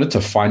and I wanted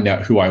to find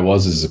out who I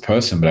was as a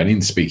person, but I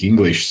didn't speak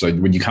English. So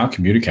when you can't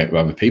communicate with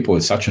other people,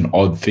 it's such an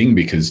odd thing,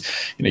 because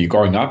you're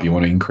growing up, you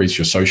want to increase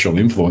your social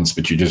influence influence,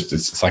 but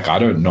it's like, I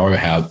don't know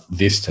how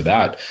this to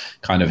that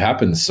kind of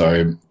happens.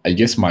 So I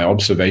guess my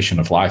observation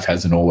of life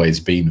hasn't always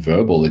been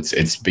verbal.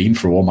 It's been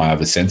through all my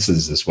other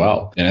senses as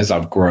well. And as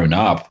I've grown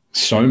up,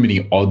 so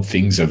many odd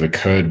things have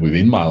occurred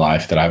within my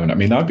life that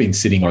I've been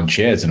sitting on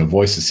chairs and a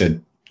voice has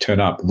said, turn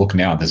up, look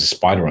now, there's a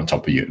spider on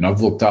top of you. And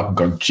I've looked up and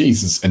gone,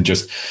 Jesus, and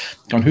just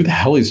gone, who the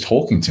hell is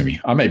talking to me?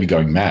 I may be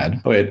going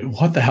mad, but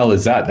what the hell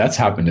is that? That's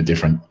happened at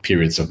different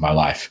periods of my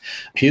life.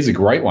 Here's a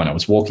great one. I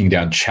was walking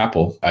down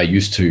Chapel. I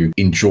used to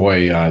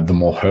enjoy the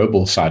more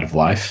herbal side of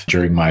life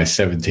during my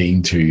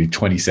 17 to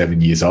 27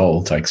 years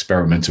old. I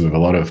experimented with a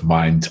lot of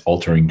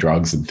mind-altering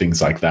drugs and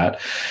things like that.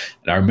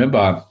 And I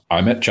remember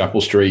I'm at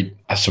Chapel Street,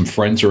 some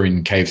friends are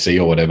in KFC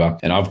or whatever,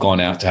 and I've gone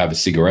out to have a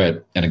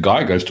cigarette, and a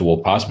guy goes to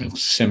walk past me,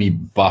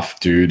 semi-buff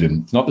dude,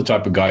 and not the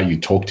type of guy you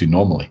talk to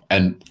normally,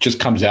 and just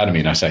comes out of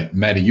me, and I say,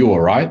 mate, are you all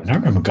right? And I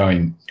remember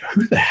going,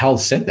 who the hell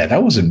said that?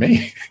 That wasn't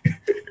me.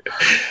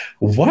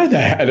 Why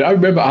the hell? And I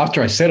remember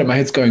after I said it, my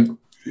head's going,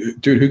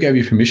 dude, who gave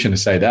you permission to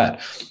say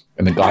that?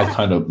 And the guy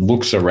kind of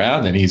looks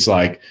around, and he's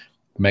like,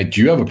 mate,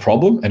 do you have a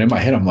problem? And in my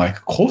head, I'm like,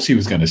 of course he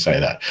was going to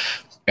say that.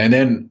 And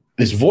then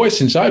this voice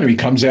inside of me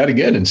comes out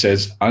again and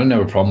says, I don't have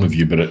a problem with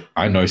you, but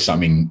I know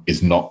something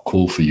is not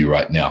cool for you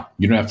right now.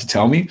 You don't have to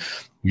tell me.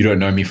 You don't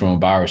know me from a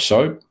bar of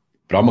soap,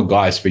 but I'm a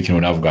guy speaking to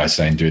another guy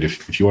saying, dude,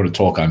 if you want to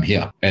talk, I'm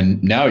here.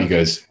 And now he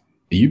goes,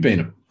 are you being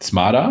a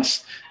smart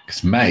ass?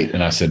 Because mate,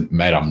 and I said,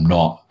 mate, I'm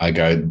not. I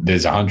go,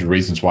 there's 100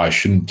 reasons why I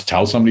shouldn't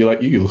tell somebody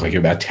like you. You look like you're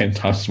about 10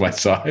 times my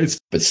size.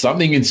 But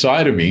something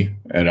inside of me,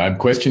 and I'm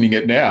questioning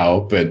it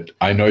now, but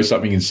I know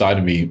something inside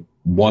of me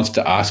wants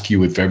to ask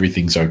you if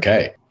everything's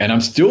okay. And I'm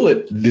still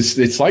at this.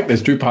 It's like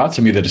there's two parts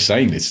of me that are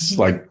saying this. It's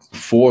like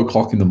 4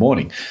 o'clock in the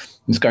morning.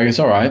 This guy goes,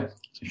 all right,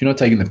 if you're not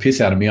taking the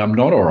piss out of me, I'm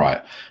not all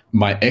right.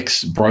 My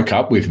ex broke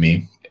up with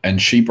me, and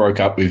she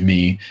broke up with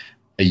me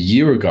a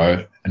year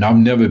ago, and I've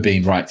never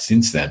been right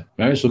since then.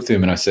 And I just looked at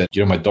him and I said,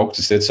 you know, my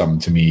doctor said something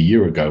to me a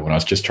year ago when I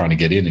was just trying to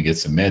get in and get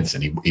some meds,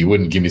 and he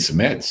wouldn't give me some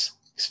meds.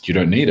 He said, you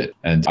don't need it.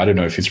 And I don't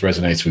know if this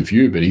resonates with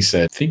you, but he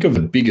said, think of the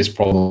biggest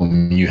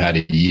problem you had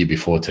a year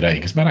before today.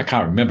 He goes, man, I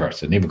can't remember. I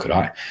said, neither could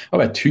I.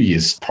 About 2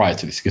 years prior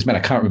to this. He goes, man, I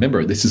can't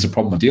remember it. This is a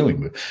problem I'm dealing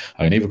with.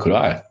 I go, neither could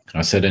I. And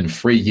I said, in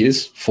 3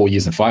 years, 4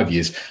 years, and 5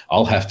 years,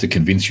 I'll have to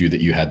convince you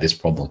that you had this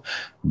problem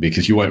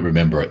because you won't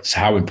remember it. So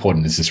how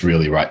important is this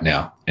really right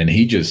now? And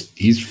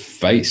his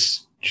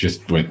face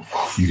just went,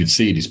 you could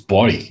see it, his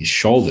body, his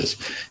shoulders,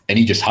 and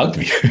he just hugged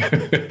me.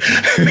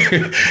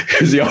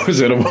 It's the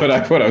opposite of what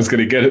I thought I was going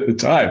to get at the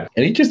time.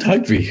 And he just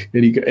hugged me,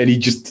 and he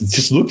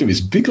just looked at me,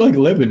 this big, like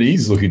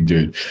Lebanese looking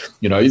dude.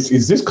 You know,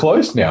 is this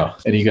close now?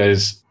 And he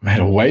goes, man,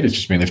 a weight has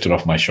just been lifted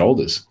off my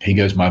shoulders. He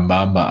goes, my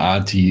mum, my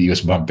auntie, he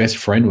goes, my best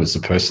friend was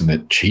the person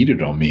that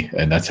cheated on me.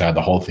 And that's how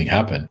the whole thing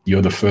happened.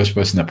 You're the first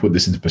person that put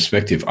this into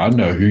perspective. I don't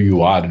know who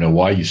you are. I don't know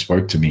why you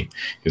spoke to me,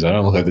 because I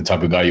don't look like the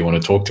type of guy you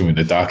want to talk to in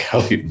the dark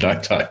alley at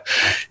nighttime.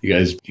 He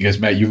goes,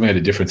 mate, you've made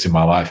a difference in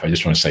my life. I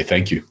just want to say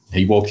thank you.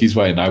 He walked his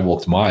way and I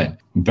walked mine.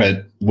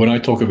 But when I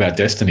talk about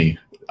destiny,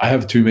 I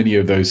have too many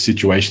of those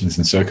situations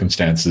and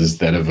circumstances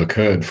that have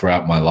occurred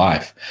throughout my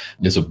life.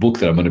 There's a book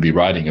that I'm going to be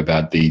writing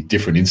about the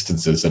different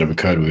instances that have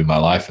occurred within my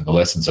life and the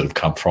lessons that have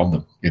come from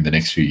them in the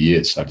next few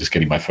years. I'm just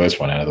getting my first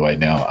one out of the way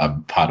now.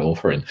 I'm part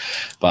author in,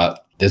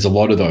 but there's a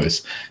lot of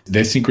those.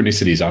 There's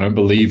synchronicities. I don't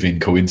believe in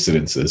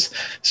coincidences.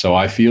 So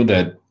I feel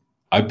that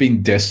I've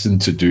been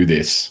destined to do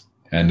this.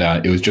 And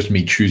it was just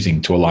me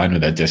choosing to align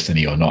with that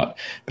destiny or not.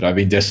 But I've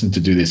been destined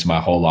to do this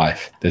my whole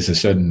life. There's a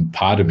certain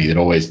part of me that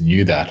always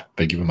knew that,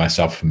 but giving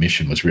myself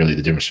permission was really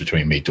the difference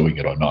between me doing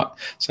it or not.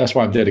 So that's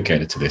why I'm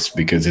dedicated to this,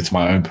 because it's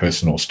my own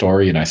personal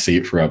story and I see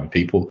it for other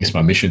people. It's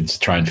my mission to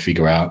try and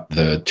figure out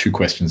the 2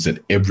 questions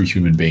that every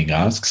human being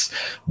asks.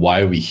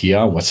 Why are we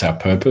here? What's our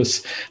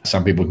purpose?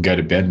 Some people can go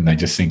to bed and they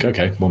just think,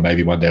 okay, well,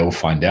 maybe one day we'll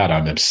find out.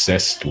 I'm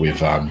obsessed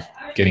with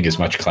getting as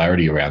much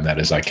clarity around that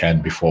as I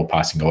can before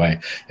passing away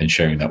and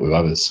sharing that with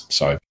others.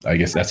 So I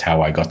guess that's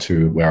how I got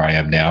to where I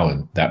am now.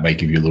 And that may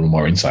give you a little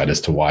more insight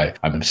as to why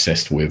I'm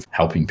obsessed with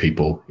helping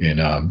people in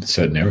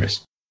certain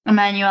areas.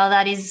 Emmanuel,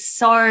 that is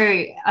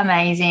so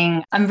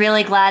amazing. I'm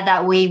really glad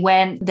that we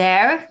went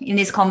there in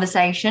this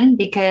conversation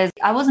because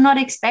I was not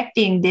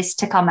expecting this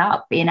to come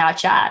up in our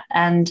chat.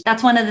 And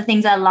that's one of the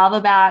things I love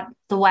about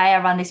the way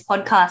I run this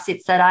podcast.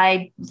 It's that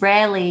I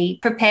rarely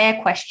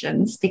prepare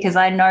questions because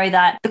I know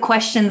that the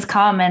questions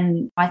come,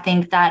 and I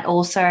think that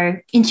also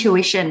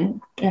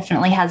intuition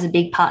definitely has a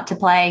big part to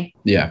play.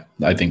 Yeah,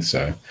 I think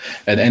so.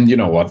 And you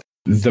know what?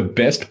 The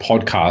best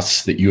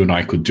podcasts that you and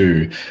I could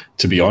do,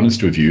 to be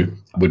honest with you,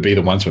 would be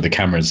the ones where the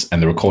cameras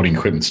and the recording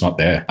equipment's not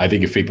there. I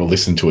think if people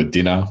listen to a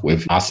dinner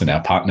with us and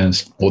our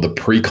partners, or the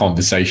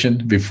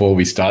pre-conversation before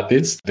we start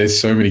this, there's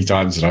so many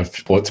times that I've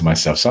thought to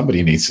myself,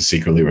 somebody needs to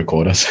secretly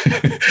record us.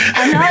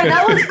 I know,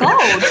 that was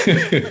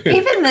gold.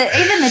 Even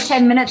the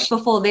 10 minutes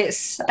before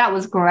this, that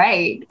was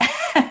great.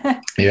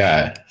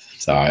 Yeah.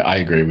 So I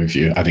agree with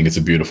you. I think it's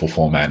a beautiful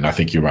format and I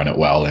think you run it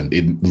well, and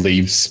it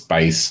leaves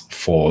space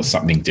for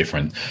something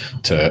different,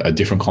 to a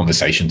different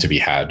conversation to be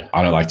had.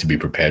 I don't like to be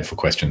prepared for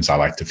questions. I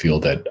like to feel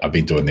that I've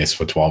been doing this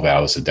for 12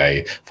 hours a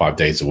day, 5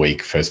 days a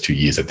week. First 2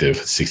 years I did it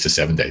for 6 to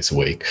 7 days a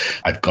week.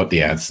 I've got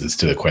the answers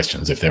to the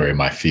questions. If they're in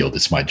my field,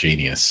 it's my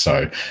genius.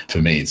 So for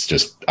me, it's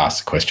just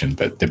ask a question,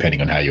 but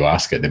depending on how you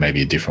ask it, there may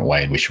be a different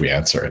way in which we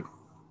answer it.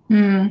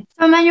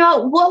 So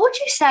Emmanuel, what would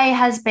you say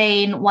has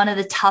been one of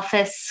the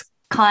toughest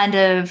kind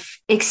of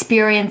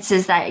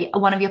experiences that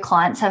one of your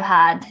clients have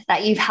had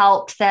that you've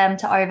helped them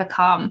to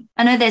overcome?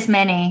 I know there's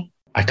many.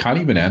 I can't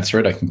even answer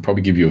it. I can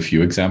probably give you a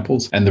few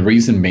examples. And the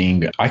reason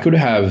being, I could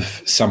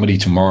have somebody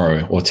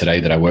tomorrow or today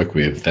that I work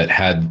with that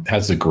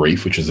has a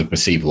grief, which is a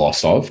perceived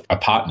loss of a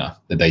partner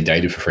that they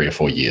dated for 3 or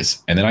 4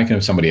 years. And then I can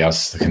have somebody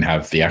else that can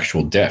have the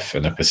actual death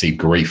and a perceived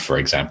grief, for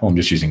example. I'm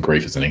just using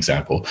grief as an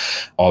example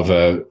of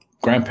a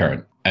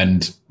grandparent.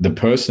 And the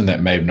person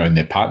that may have known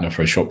their partner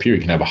for a short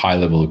period can have a high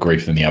level of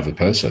grief than the other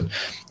person,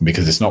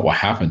 because it's not what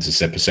happens, it's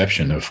their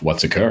perception of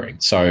what's occurring.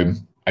 So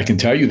I can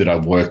tell you that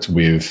I've worked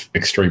with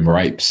extreme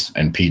rapes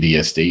and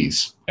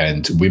PTSDs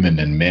and women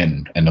and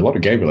men and a lot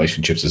of gay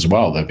relationships as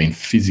well that have been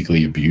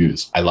physically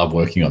abused. I love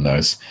working on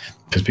those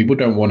because people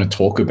don't want to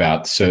talk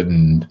about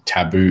certain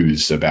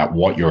taboos about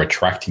what you're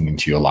attracting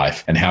into your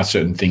life and how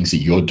certain things that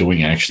you're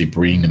doing are actually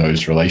bringing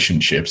those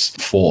relationships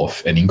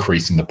forth and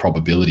increasing the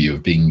probability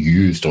of being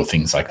used or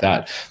things like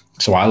that.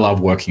 So I love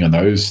working on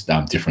those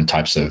different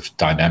types of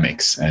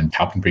dynamics and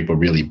helping people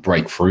really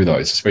break through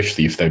those,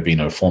 especially if they've been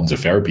in forms of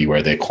therapy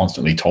where they're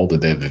constantly told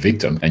that they're the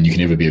victim, and you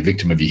can either be a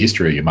victim of your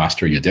history or your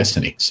master of your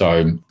destiny.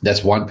 So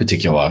that's one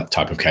particular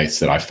type of case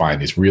that I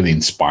find is really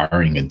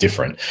inspiring and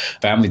different.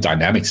 Family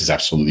dynamics is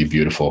absolutely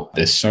beautiful.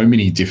 There's so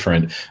many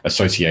different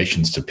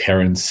associations to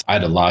parents. I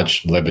had a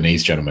large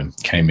Lebanese gentleman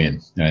came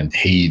in and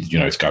he,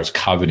 this guy was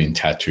covered in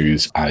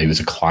tattoos. He was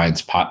a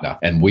client's partner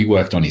and we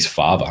worked on his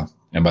father.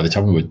 And by the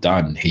time we were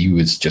done, he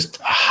was just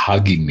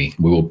hugging me.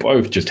 We were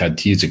both just had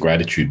tears of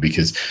gratitude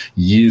because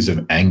years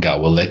of anger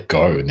were let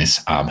go in this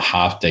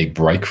half-day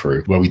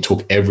breakthrough where we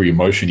took every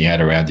emotion he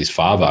had around his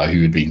father,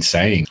 who had been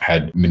saying,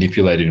 had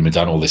manipulated him and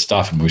done all this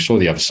stuff. And when we saw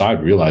the other side,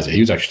 we realized that he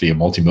was actually a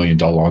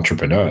multi-million-dollar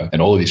entrepreneur. And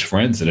all of his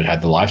friends that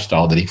had the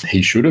lifestyle that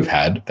he should have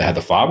had, that had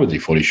the father that he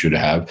thought he should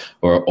have,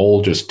 were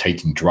all just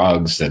taking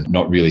drugs and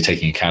not really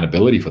taking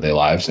accountability for their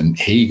lives. And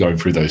he, going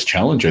through those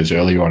challenges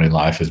earlier on in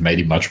life, has made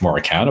him much more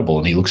accountable,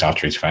 and he looks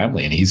after his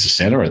family, and he's the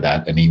center of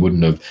that. And he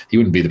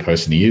wouldn't be the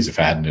person he is if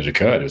it hadn't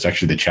occurred. It was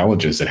actually the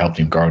challenges that helped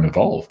him grow and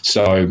evolve.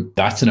 So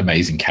that's an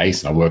amazing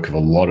case. And I work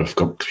with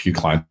got a few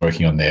clients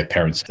working on their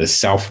parents, their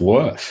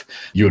self-worth.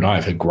 You and I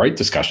have had great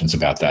discussions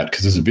about that,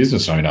 because as a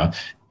business owner,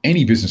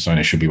 any business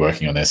owner should be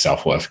working on their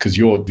self-worth, because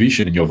your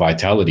vision and your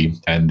vitality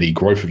and the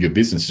growth of your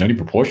business is only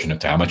proportionate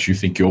to how much you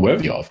think you're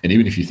worthy of. And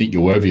even if you think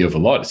you're worthy of a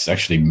lot, it's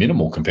actually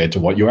minimal compared to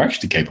what you're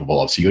actually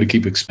capable of. So you got to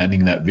keep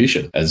expanding that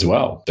vision as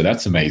well. So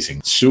that's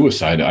amazing.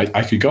 Suicide,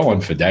 I could go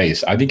on for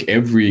days. I think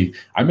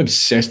I'm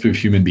obsessed with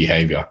human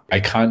behavior.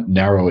 I can't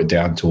narrow it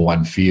down to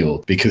one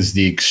field, because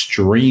the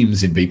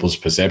extremes in people's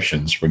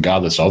perceptions,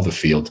 regardless of the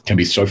field, can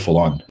be so full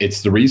on.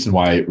 It's the reason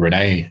why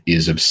Renee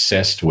is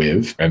obsessed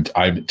with, and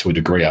to a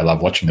degree, I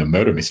love watching the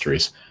murder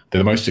mysteries. They're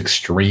the most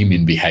extreme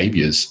in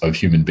behaviors of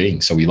human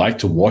beings. So we like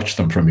to watch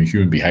them from a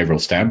human behavioral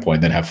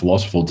standpoint, then have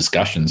philosophical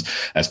discussions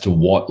as to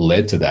what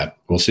led to that.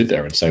 We'll sit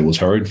there and say, it was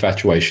her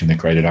infatuation that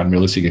created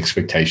unrealistic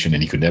expectation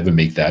and he could never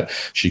meet that.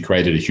 She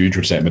created a huge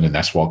resentment and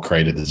that's what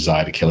created the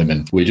desire to kill him.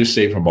 And we just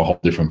see it from a whole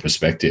different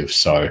perspective.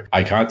 So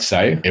I can't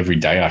say every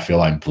day I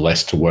feel I'm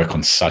blessed to work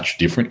on such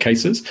different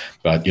cases,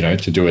 but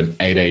to do an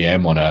 8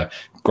 a.m. on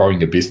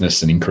growing a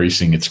business and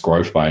increasing its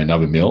growth by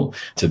another mil,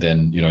 to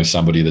then,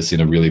 somebody that's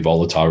in a really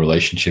volatile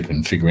relationship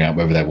and figuring out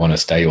whether they want to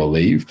stay or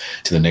leave,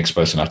 to the next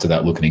person after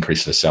that, look and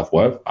increase their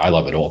self-worth. I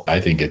love it all.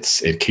 I think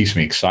it keeps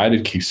me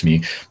excited, keeps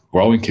me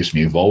growing, keeps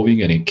me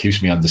evolving, and it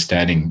keeps me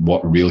understanding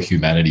what real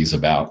humanity is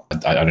about.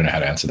 I don't know how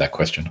to answer that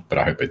question, but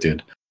I hope I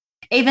did.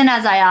 Even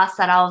as I asked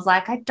that, I was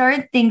like, I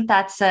don't think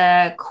that's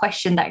a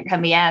question that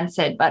can be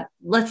answered, but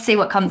let's see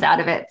what comes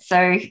out of it. So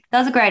that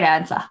was a great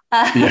answer.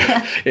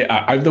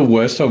 Yeah, I'm the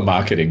worst on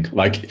marketing.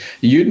 Like,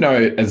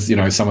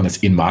 as someone that's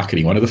in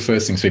marketing, one of the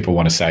first things people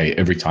want to say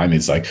every time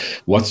is like,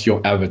 what's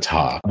your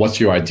avatar? What's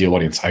your ideal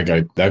audience?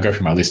 They'll go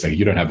through my list. Like,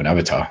 you don't have an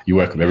avatar. You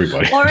work with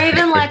everybody. Or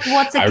even like,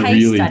 what's a case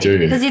really study? do.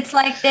 Because it's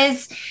like,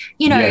 there's,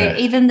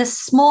 even the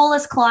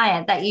smallest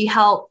client that you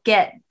help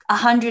get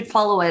 100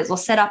 followers or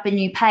set up a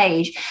new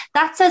page,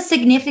 that's as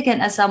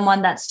significant as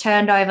someone that's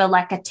turned over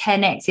like a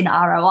 10x in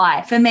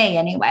ROI, for me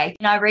anyway.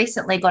 I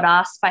recently got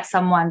asked by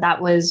someone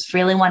that was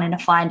really wanting to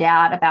find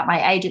out about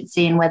my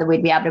agency and whether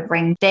we'd be able to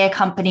bring their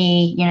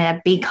company, a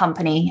big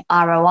company,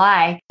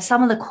 ROI.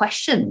 Some of the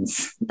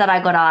questions that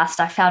I got asked,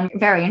 I found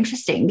very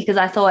interesting, because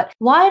I thought,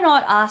 why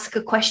not ask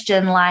a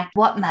question like,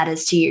 what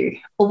matters to you?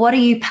 Or what are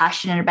you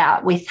passionate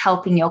about with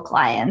helping your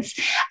clients,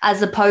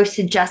 as opposed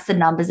to just the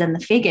numbers and the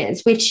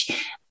figures, which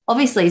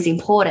obviously is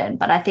important,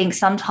 but I think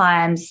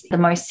sometimes the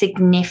most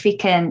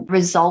significant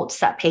results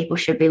that people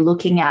should be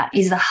looking at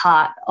is the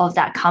heart of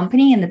that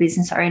company and the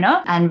business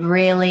owner, and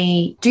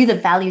really do the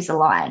values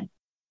align.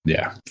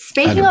 Yeah.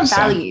 Speaking 100%. of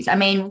values, I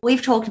mean,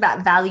 we've talked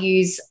about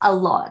values a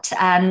lot.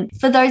 And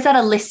for those that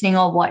are listening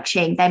or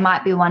watching, they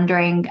might be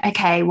wondering,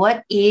 okay,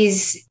 what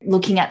is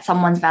looking at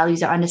someone's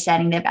values or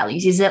understanding their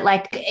values? Is it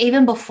like,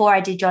 even before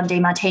I did John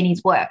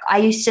Demartini's work, I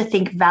used to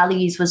think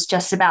values was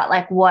just about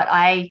like what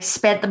I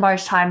spent the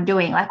most time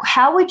doing. Like,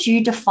 how would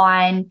you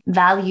define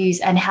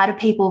values, and how do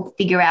people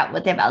figure out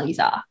what their values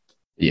are?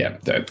 Yeah,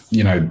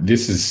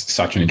 this is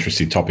such an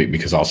interesting topic,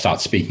 because I'll start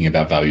speaking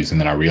about values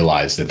and then I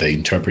realize that the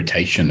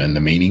interpretation and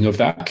the meaning of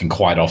that can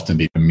quite often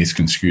be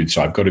misconstrued.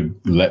 So I've got to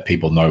let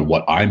people know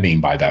what I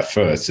mean by that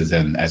first, and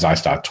then as I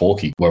start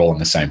talking, we're all on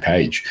the same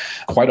page.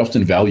 Quite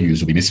often values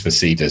will be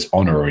misperceived as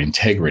honor or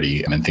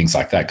integrity and things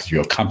like that, because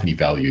your company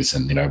values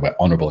and, we're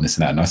honorable and this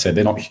and that. And I say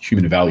they're not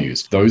human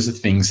values. Those are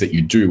things that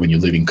you do when you're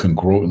living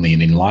congruently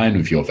and in line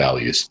with your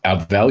values.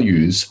 Our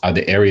values are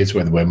the areas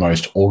where we're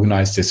most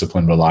organized,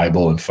 disciplined,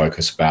 reliable, and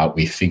focused about.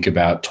 We think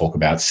about, talk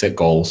about, set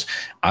goals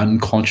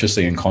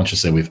unconsciously and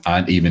consciously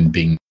without even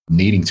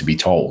needing to be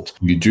told.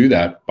 You do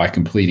that by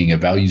completing a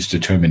values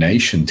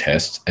determination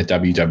test at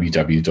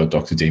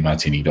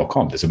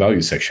www.drdemartini.com. There's a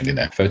values section in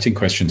there. 13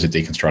 questions that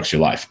deconstructs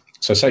your life.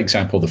 So say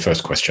example, the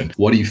first question,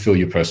 what do you fill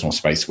your personal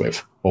space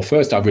with? Well,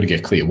 first I've got to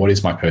get clear. What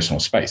is my personal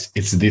space?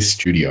 It's this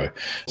studio.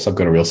 So I've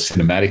got a real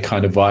cinematic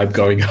kind of vibe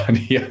going on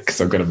here,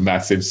 because I've got a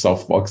massive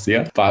softbox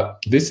here.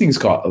 But this thing's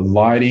got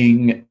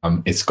lighting.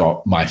 It's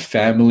got my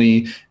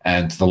family,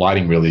 and the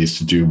lighting really is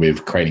to do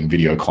with creating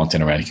video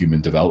content around human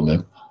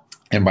development.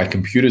 And my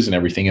computers and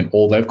everything, and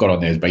all they've got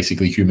on there is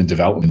basically human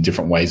development,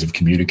 different ways of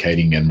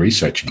communicating and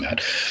researching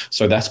that.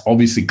 So that's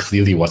obviously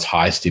clearly what's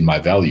highest in my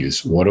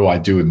values. What do I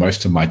do with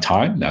most of my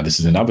time? Now, this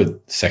is another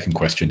second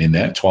question in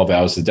there. 12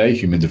 hours a day,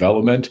 human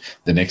development.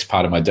 The next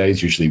part of my day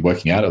is usually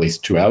working out, at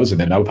least 2 hours.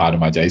 And then another part of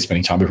my day is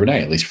spending time with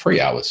Renee, at least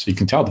 3 hours. So you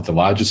can tell that the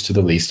largest to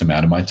the least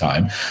amount of my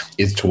time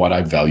is to what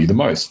I value the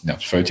most. Now,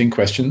 13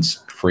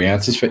 questions, 3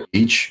 answers for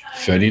each,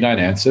 39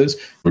 answers,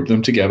 group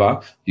them together,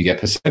 you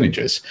get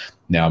percentages.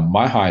 Now,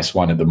 my highest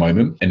one at the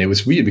moment, and it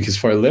was weird because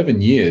for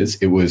 11 years,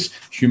 it was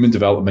human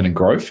development and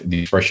growth,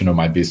 the expression of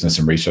my business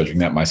and researching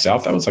that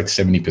myself. That was like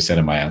 70%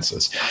 of my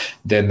answers.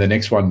 Then the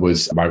next one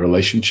was my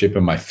relationship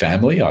and my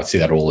family. I see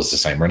that all as the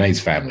same. Renee's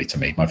family to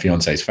me, my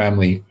fiance's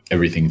family,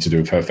 everything to do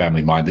with her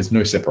family, mine. There's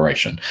no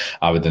separation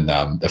other than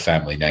the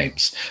family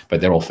names,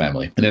 but they're all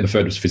family. And then the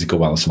third was physical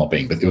wellness and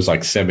well-being, but it was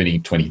like 70,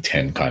 20,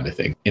 10 kind of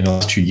thing. In the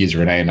last 2 years,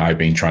 Renee and I have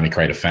been trying to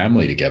create a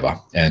family together,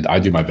 and I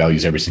do my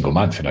values every single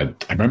month. And I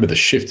remember the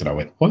shift, and I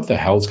went, what the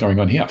hell's going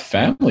on here?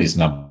 Family's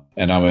number.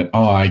 And I went,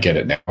 oh, I get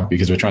it now,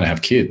 because we're trying to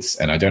have kids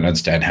and I don't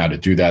understand how to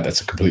do that. That's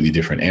a completely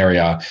different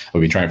area.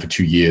 We've been trying for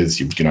 2 years,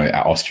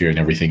 Austria and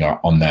everything are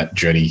on that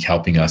journey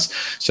helping us.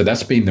 So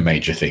that's been the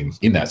major thing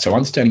in that. So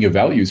understanding your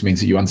values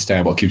means that you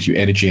understand what gives you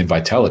energy and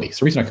vitality. It's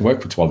the reason I can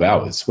work for 12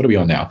 hours. What are we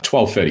on now?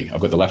 12:30.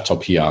 I've got the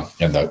laptop here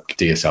and the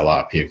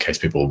DSLR up here in case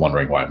people are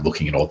wondering why I'm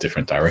looking in all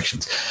different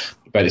directions.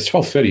 But it's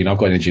 12:30 and I've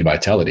got energy and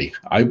vitality.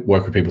 I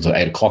work with people till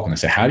 8 o'clock and I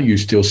say, how do you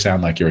still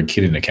sound like you're a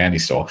kid in a candy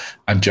store?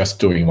 I'm just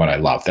doing what I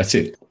love. That's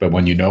it. But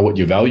when you know what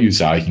your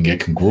values are, you can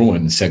get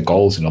congruent and set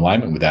goals in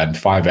alignment with that. And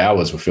 5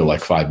 hours will feel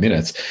like 5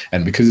 minutes.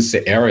 And because it's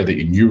the area that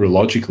you're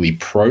neurologically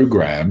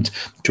programmed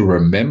to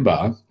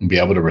remember and be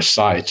able to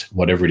recite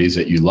whatever it is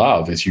that you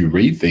love, as you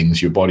read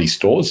things, your body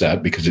stores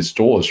that, because it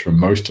stores from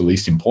most to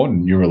least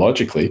important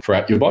neurologically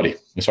throughout your body.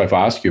 So if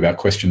I ask you about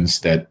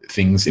questions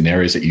things in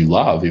areas that you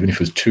love, even if it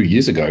was 2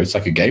 years ago, it's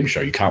like a game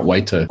show. You can't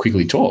wait to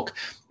quickly talk.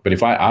 But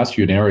if I ask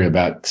you an area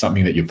about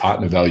something that your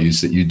partner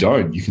values that you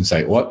don't, you can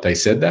say, what, they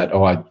said that?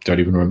 Oh, I don't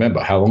even remember.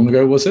 How long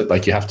ago was it?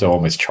 Like, you have to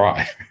almost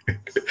try.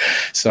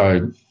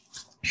 So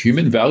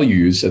human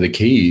values are the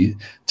key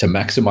to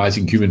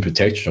maximizing human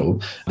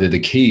potential. They're the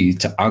key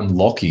to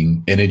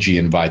unlocking energy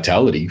and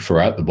vitality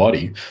throughout the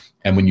body.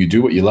 And when you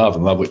do what you love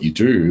and love what you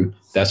do,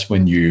 that's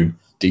when you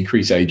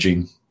decrease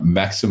aging,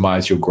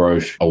 maximize your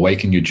growth,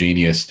 awaken your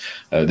genius.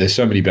 There's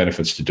so many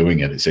benefits to doing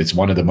it. It's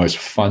one of the most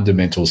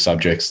fundamental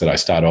subjects that I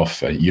start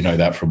off. You know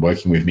that from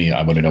working with me.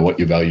 I want to know what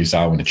your values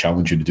are. I want to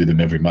challenge you to do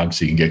them every month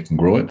so you can get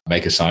congruent,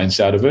 make a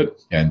science out of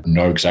it, and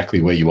know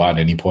exactly where you are at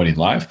any point in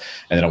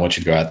life. And then I want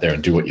you to go out there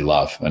and do what you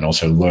love, and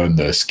also learn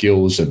the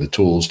skills and the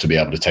tools to be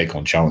able to take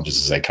on challenges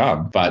as they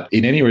come. But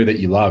in any area that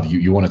you love,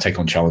 you want to take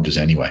on challenges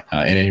anyway. In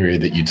any area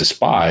that you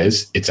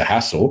despise, it's a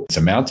hassle. It's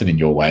a mountain in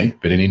your way.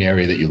 But in any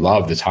area that you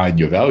love that's high in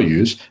your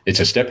values,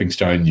 it's a stepping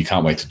stone. You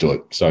can't wait to do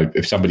it. So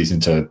if somebody's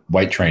into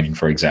weight training,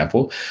 for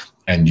example,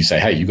 and you say,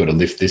 hey, you got to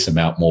lift this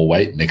amount more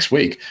weight next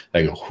week,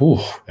 they go, whew,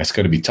 that's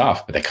going to be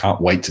tough, but they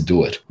can't wait to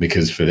do it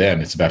because for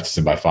them, it's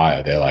baptism by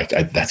fire. They're like,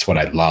 that's what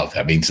I love.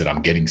 That means that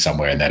I'm getting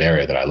somewhere in that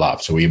area that I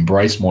love. So we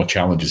embrace more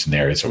challenges in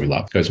areas that we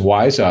love. It's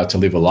wiser to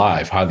live a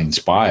life highly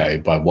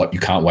inspired by what you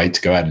can't wait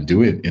to go out and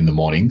do it in the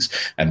mornings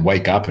and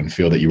wake up and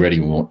feel that you're ready.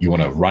 You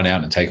want to run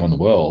out and take on the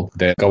world,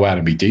 then go out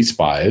and be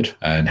de-inspired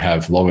and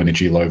have low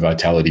energy, low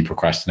vitality,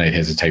 procrastinate,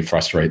 hesitate,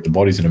 frustrate. The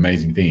body's an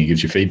amazing thing. It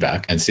gives you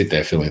feedback, and sit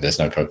there feeling there's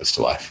no purpose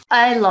to life.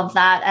 I love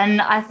that.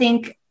 And I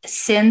think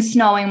since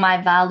knowing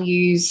my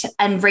values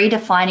and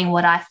redefining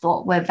what I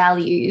thought were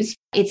values,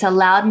 it's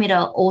allowed me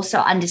to also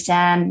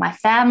understand my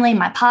family,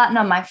 my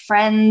partner, my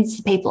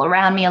friends, people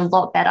around me a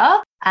lot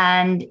better.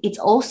 And it's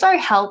also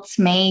helped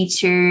me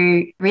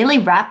to really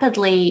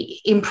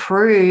rapidly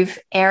improve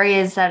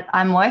areas that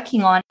I'm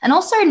working on, and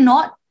also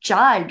not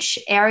judge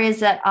areas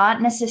that aren't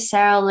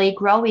necessarily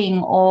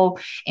growing or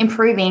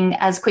improving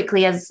as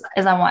quickly as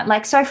I want.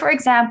 Like, so for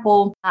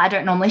example, I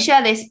don't normally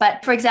share this,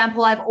 but for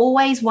example, I've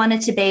always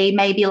wanted to be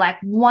maybe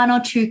like 1 or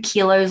 2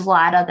 kilos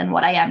lighter than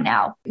what I am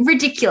now.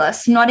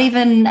 Ridiculous, not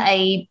even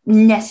a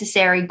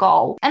necessary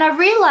goal. And I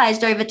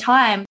realized over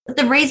time that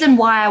the reason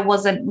why I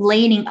wasn't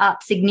leaning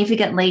up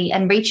significantly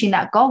and reaching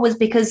that goal was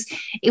because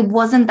it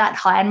wasn't that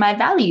high in my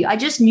value. I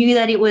just knew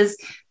that it was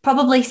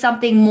probably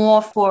something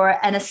more for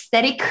an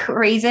aesthetic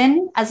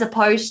reason, as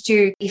opposed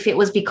to if it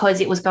was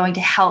because it was going to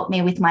help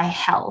me with my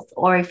health,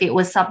 or if it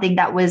was something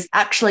that was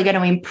actually going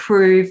to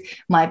improve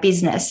my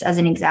business, as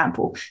an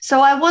example. So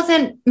I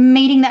wasn't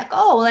meeting that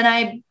goal, and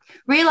I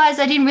realized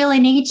I didn't really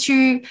need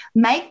to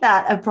make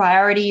that a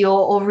priority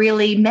or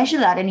really measure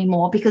that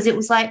anymore, because it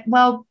was like,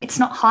 well, it's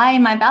not high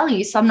in my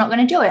values, so I'm not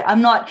going to do it.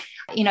 I'm not,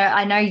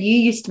 I know you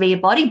used to be a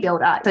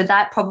bodybuilder, so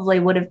that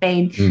probably would have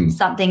been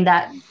something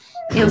that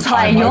it was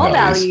high in your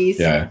values.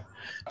 Yeah.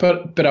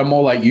 But I'm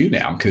more like you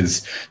now,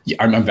 because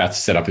I'm about to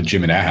set up a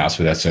gym in our house,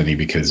 but that's only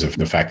because of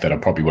the fact that I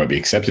probably won't be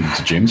accepted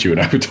into gyms. You and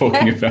I were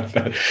talking about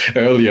that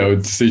earlier,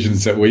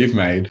 decisions that we've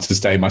made to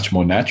stay much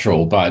more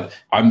natural. But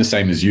I'm the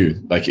same as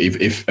you. Like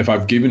if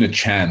I've given a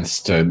chance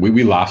to,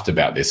 we laughed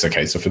about this.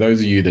 Okay, so for those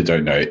of you that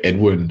don't know,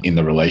 Edwin in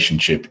the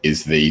relationship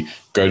is the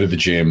go to the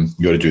gym,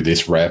 you got to do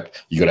this rep,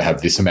 you got to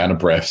have this amount of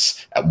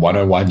breaths. At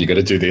 101, you got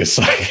to do this.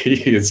 Like,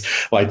 he is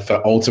like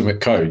the ultimate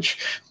coach.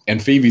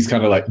 And Phoebe's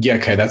kind of like, yeah,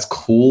 okay, that's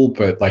cool,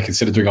 but like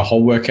instead of doing a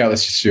whole workout,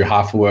 let's just do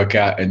half a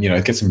workout and,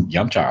 get some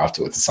yum cha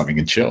afterwards or something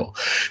and chill.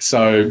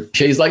 So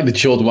she's like the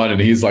chilled one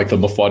and he's like the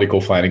methodical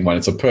planning one.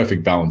 It's a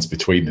perfect balance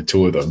between the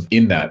two of them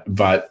in that.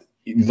 But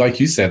like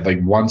you said, like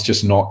one's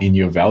just not in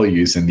your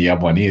values and the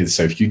other one is.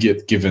 So if you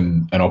get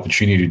given an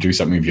opportunity to do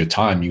something with your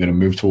time, you're going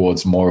to move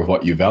towards more of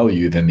what you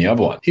value than the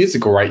other one. Here's the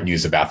great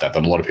news about that a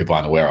lot of people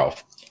aren't aware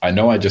of. I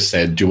know I just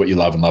said do what you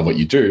love and love what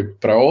you do,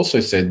 but I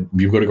also said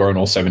you've got to grow in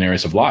all 7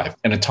 areas of life.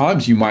 And at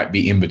times you might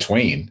be in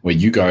between where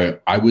you go,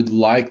 I would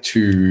like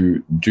to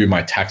do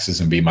my taxes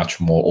and be much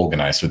more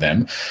organized with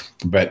them,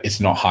 but it's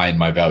not high in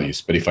my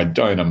values. But if I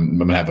don't, I'm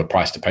going to have a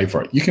price to pay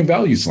for it. You can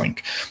values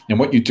link. And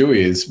what you do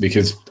is,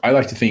 because I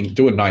like to think,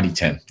 do a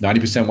 90-10,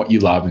 90% what you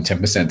love and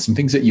 10% some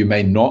things that you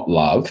may not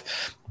love,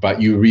 but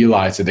you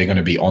realize that they're going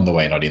to be on the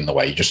way, not in the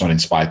way. You're just not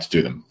inspired to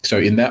do them. So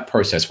in that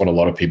process, what a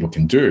lot of people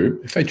can do,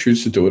 if they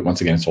choose to do it,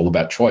 once again, it's all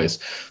about choice,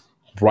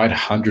 write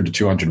 100 to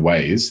 200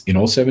 ways in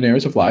all 7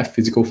 areas of life,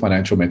 physical,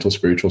 financial, mental,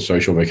 spiritual,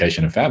 social,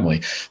 vocation, and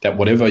family, that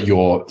whatever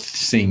you're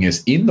seeing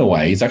is in the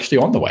way is actually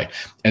on the way.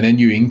 And then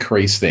you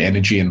increase the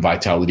energy and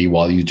vitality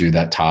while you do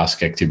that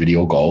task, activity,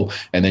 or goal.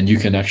 And then you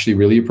can actually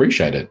really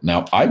appreciate it.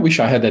 Now, I wish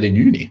I had that in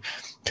uni,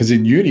 because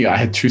in uni, I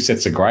had 2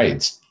 sets of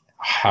grades,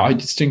 high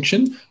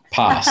distinction,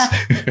 pass.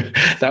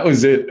 That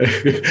was it.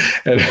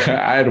 And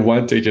I had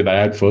one teacher that I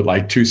had for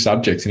like 2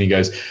 subjects, and he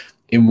goes,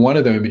 in one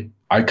of them,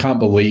 I can't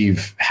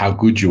believe how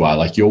good you are.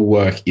 Like, your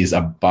work is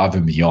above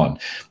and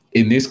beyond.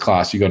 In this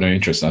class, you got no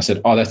interest. And I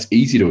said, oh, that's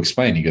easy to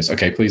explain. He goes,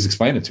 okay, please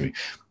explain it to me.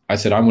 I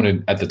said,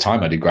 at the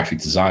time I did graphic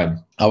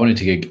design. I wanted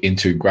to get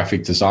into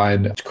graphic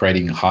design,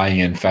 creating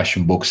high-end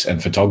fashion books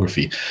and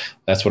photography.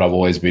 That's what I've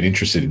always been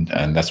interested in.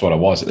 And that's what I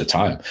was at the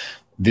time.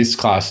 This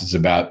class is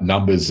about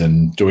numbers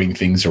and doing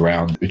things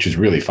around, which is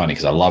really funny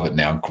because I love it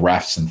now,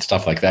 graphs and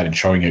stuff like that and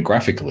showing it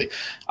graphically.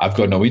 I've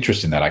got no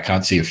interest in that. I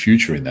can't see a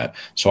future in that.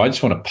 So I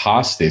just want to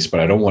pass this, but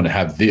I don't want to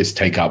have this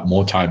take up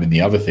more time in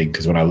the other thing,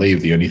 because when I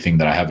leave, the only thing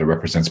that I have that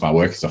represents my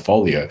work is a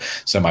folio.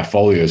 So my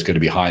folio is going to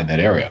be high in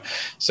that area.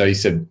 So he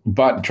said,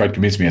 but tried to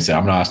convince me. I said,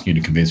 I'm not asking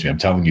you to convince me. I'm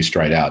telling you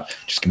straight out.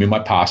 Just give me my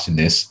pass in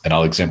this and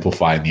I'll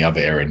exemplify in the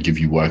other area and give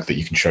you work that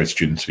you can show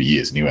students for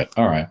years. And he went,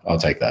 all right, I'll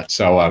take that.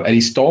 So, and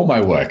he stole my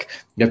work.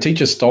 Your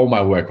teacher stole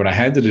my work. When I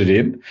handed it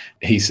in,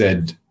 he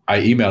said, I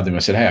emailed him. I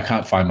said, hey, I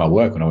can't find my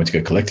work. When I went to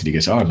go collect it, he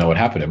goes, oh, no, what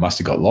happened? It must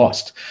have got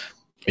lost.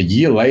 A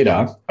year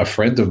later, a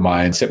friend of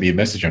mine sent me a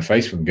message on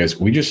Facebook and goes,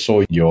 we just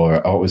saw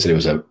your, what was it? It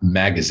was a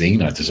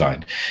magazine I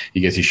designed. He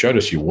goes, he showed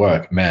us your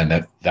work.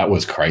 Man, that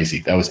was crazy.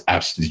 That was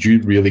absolutely, did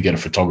you really get a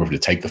photographer to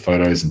take the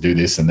photos and do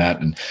this and that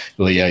and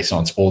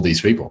liaisons, all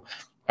these people?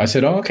 I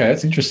said, oh, okay,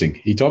 that's interesting.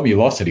 He told me he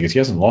lost it. He goes, he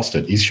hasn't lost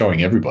it. He's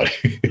showing everybody.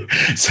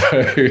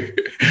 So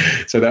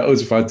So that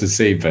was fun to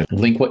see. But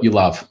link what you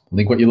love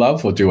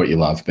or do what you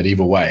love. But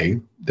either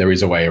way, there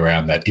is a way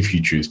around that if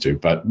you choose to.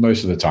 But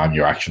most of the time,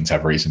 your actions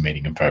have reason,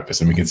 meaning, and purpose.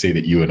 And we can see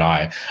that you and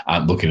I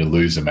aren't looking to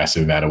lose a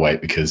massive amount of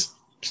weight because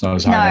it's not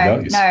as high in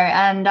values. No.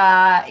 And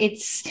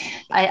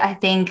I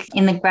think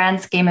in the grand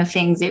scheme of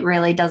things, it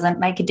really doesn't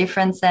make a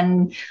difference.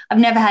 And I've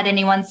never had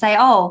anyone say,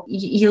 oh,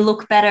 you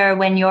look better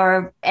when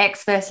you're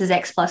X versus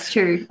X plus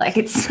 2. Like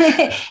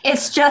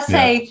it's just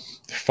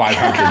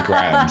 500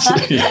 grams.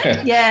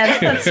 Yeah,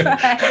 that's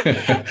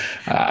right.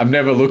 I've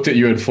never looked at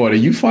you and thought, are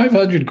you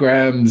 500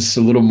 grams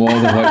a little more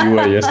than what you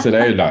were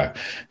yesterday? No.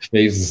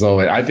 Jesus,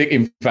 I think,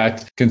 in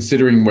fact,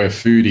 considering where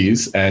food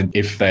is, and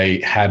if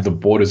they had the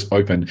borders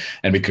open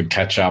and we could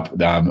catch up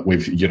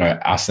with,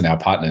 us and our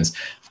partners,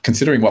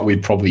 considering what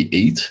we'd probably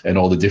eat and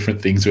all the different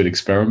things we'd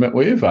experiment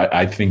with,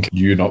 I think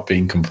you not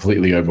being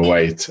completely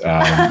overweight, you've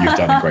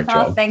done a great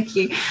job. Oh, thank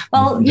you.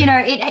 Well,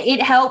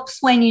 it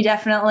helps when you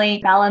definitely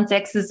balance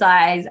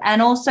exercise, and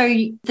also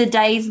the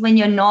days when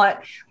you're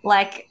not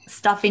like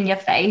stuffing your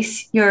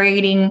face, you're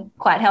eating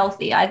quite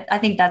healthy. I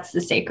think that's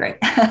the secret.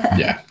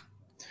 Yeah.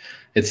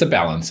 It's a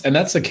balance. And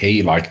that's the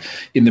key. Like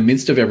in the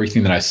midst of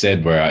everything that I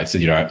said, where I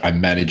said,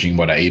 I'm managing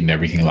what I eat and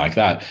everything like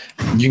that,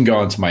 you can go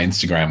onto my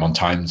Instagram on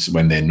times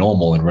when they're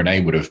normal. And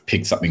Renee would have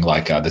picked something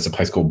like, there's a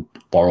place called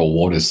Boral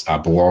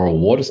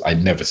Waters. I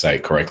never say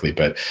it correctly,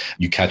 but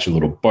you catch a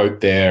little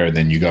boat there and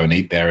then you go and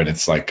eat there. And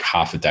it's like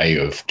half a day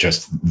of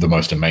just the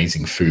most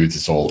amazing foods.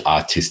 It's all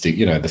artistic,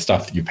 the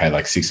stuff that you pay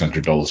like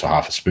 $600 for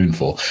half a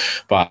spoonful,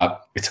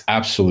 but it's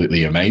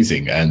absolutely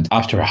amazing. And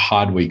after a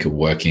hard week of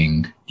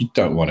working, you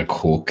don't want to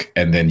cook.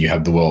 And then you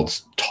have the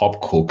world's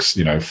top cooks,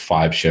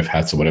 5 chef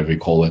hats or whatever you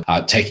call it,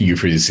 taking you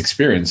through this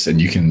experience,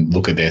 and you can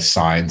look at their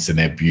science and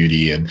their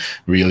beauty and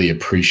really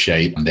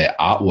appreciate their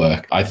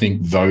artwork. I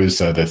think those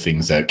are the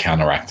things that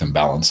counteract and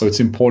balance. So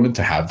it's important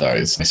to have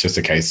those. It's just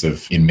a case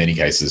of, in many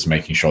cases,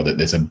 making sure that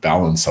there's a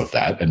balance of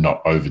that and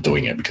not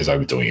overdoing it, because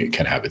overdoing it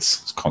can have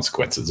its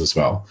consequences as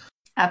well.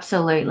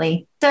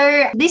 Absolutely.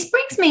 So this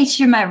brings me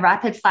to my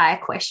rapid fire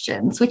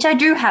questions, which I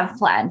do have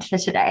planned for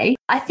today.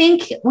 I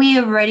think we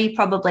already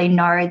probably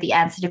know the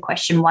answer to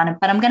question 1,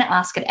 but I'm going to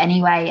ask it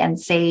anyway and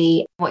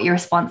see what your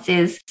response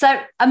is. So,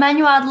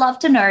 Emmanuel, I'd love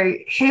to know,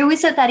 who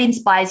is it that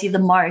inspires you the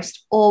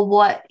most, or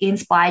what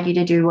inspired you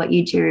to do what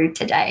you do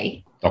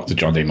today? Dr.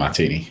 John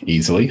Demartini,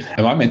 easily.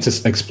 Am I meant to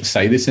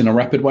say this in a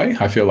rapid way?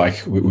 I feel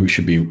like we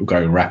should be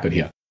going rapid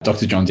here.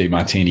 Dr. John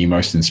Demartini,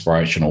 most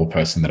inspirational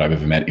person that I've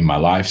ever met in my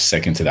life.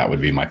 Second to that would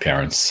be my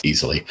parents,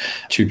 easily.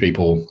 2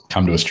 people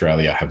come to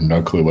Australia, have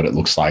no clue what it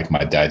looks like.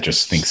 My dad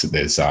just thinks that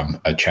there's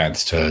a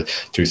chance to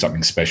do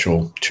something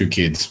special. 2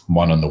 kids,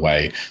 1 on the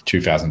way,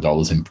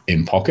 $2,000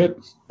 in pocket.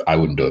 I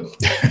wouldn't do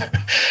it.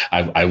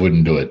 I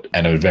wouldn't do it.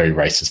 And a very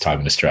racist time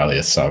in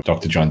Australia. So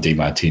Dr. John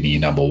Demartini,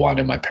 number 1,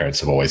 and my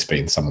parents have always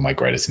been some of my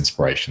greatest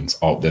inspirations.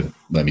 Oh, then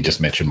let me just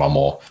mention one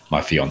more.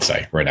 My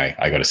fiance, Renee.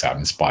 I got to say, I'm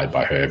inspired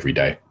by her every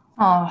day.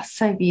 Oh,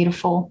 so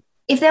beautiful.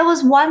 If there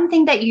was one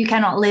thing that you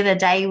cannot live a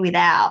day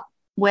without,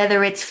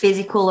 whether it's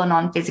physical or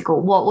non-physical,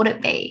 what would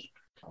it be?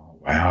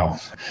 Wow.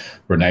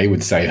 Renee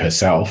would say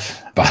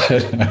herself, but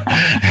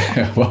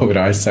what would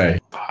I say?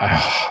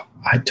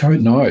 I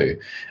don't know.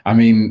 I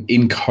mean,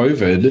 in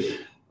COVID,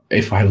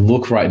 if I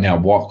look right now,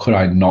 what could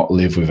I not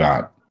live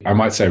without? I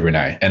might say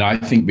Renee. And I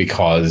think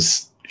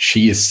because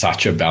she is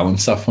such a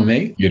balancer for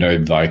me,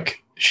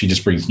 she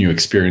just brings new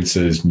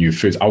experiences, new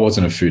foods. I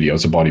wasn't a foodie. I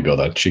was a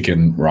bodybuilder.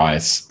 Chicken,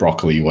 rice,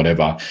 broccoli,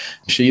 whatever.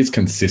 She is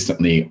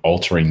consistently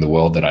altering the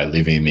world that I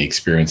live in, the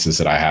experiences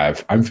that I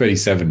have. I'm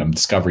 37. I'm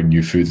discovering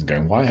new foods and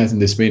going, why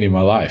hasn't this been in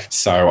my life?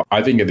 So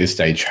I think at this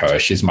stage,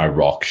 she's my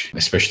rock,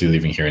 especially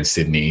living here in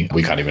Sydney.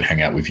 We can't even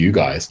hang out with you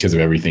guys because of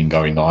everything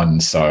going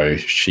on. So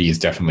she is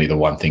definitely the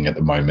one thing at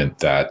the moment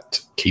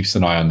that keeps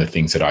an eye on the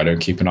things that I don't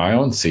keep an eye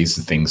on, sees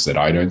the things that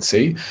I don't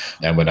see.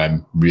 And when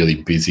I'm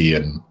really busy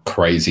and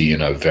crazy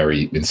in a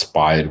very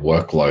inspired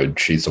workload,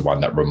 she's the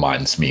one that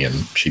reminds me, and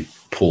she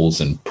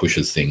pulls and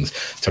pushes things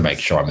to make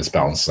sure I'm as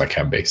balanced as I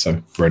can be. So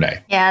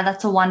Renee. Yeah,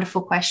 that's a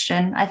wonderful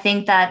question. I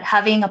think that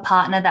having a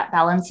partner that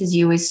balances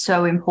you is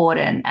so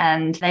important,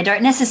 and they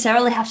don't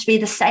necessarily have to be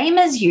the same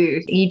as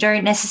you. You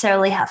don't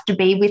necessarily have to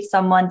be with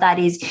someone that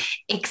is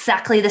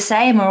exactly the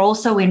same, or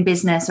also in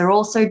business, or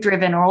also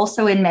driven, or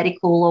also in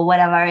medical or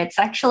whatever. It's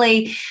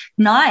actually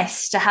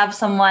nice to have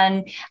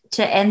someone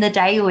to end the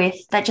day with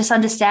that just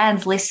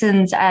understands,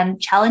 listens,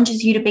 and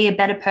challenges you to be a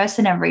better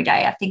person every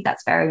day. I think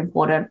that's very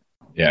important.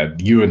 Yeah,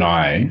 you and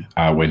I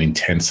went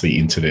intensely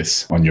into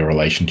this on your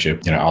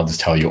relationship. I'll just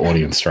tell your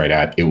audience straight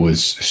out, it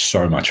was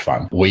so much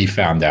fun. We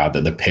found out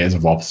that the pairs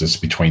of opposites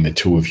between the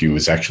 2 of you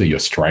is actually your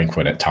strength,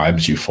 when at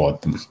times you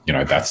thought,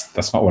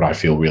 that's not what I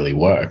feel really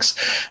works.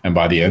 And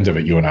by the end of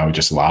it, you and I were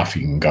just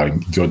laughing and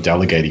going, you're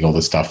delegating all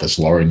the stuff that's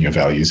lowering your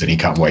values, and he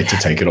can't wait to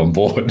take it on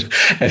board.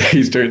 And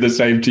he's doing the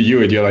same to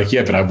you. And you're like,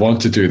 yeah, but I want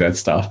to do that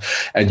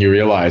stuff. And you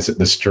realize that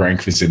the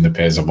strength is in the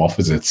pairs of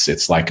opposites.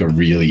 It's like a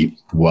really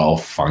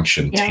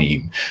well-functioned team.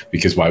 team,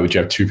 because why would you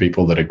have two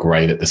people that are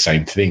great at the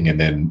same thing and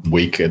then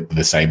weak at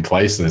the same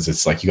place? And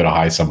it's like, you got to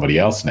hire somebody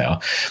else now.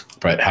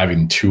 But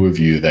having two of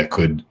you that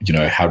could,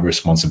 have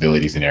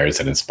responsibilities in areas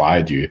that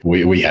inspired you,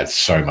 we had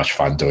so much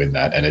fun doing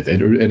that. And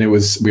it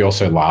was, we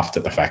also laughed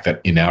at the fact that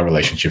in our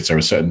relationships, there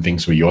are certain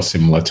things where you're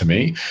similar to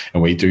me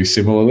and we do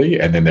similarly.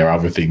 And then there are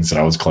other things that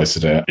I was closer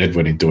to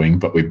Edwin in doing,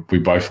 but we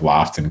both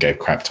laughed and gave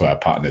crap to our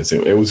partners.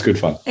 It was good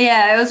fun.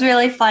 Yeah, it was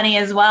really funny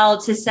as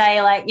well to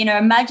say, like,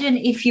 imagine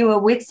if you were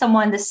with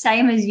someone the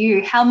same as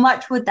you, how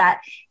much would that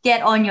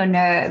get on your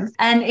nerves?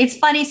 And it's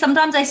funny,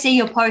 sometimes I see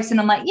your post and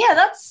I'm like, yeah,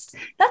 that's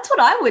what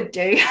I would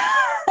do.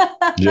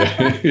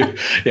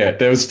 Yeah.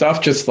 There was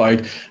stuff just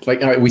like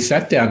we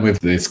sat down with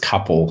this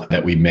couple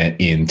that we met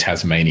in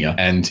Tasmania,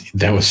 and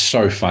they were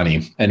so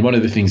funny. And one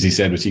of the things he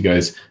said was, he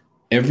goes,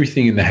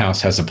 everything in the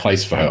house has a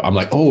place for her. I'm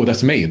like, oh,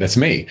 that's me.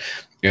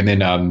 And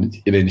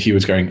then he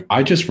was going,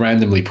 I just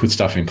randomly put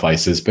stuff in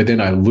places, but then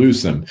I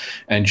lose them.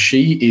 And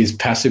she is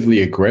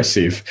passively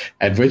aggressive.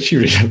 And when she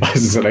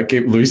realizes that I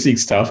keep losing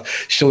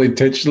stuff, she'll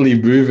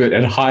intentionally move it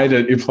and hide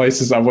it in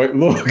places I won't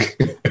look.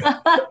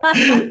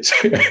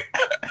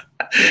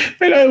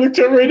 And I looked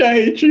at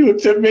Renee and she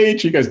looked at me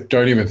and she goes,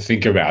 don't even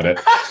think about it.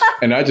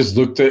 And I just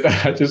looked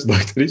at his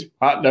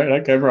partner and I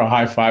gave her a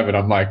high five and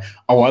I'm like,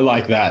 oh, I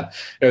like that.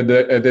 And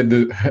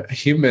then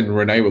him and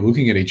Renee were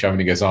looking at each other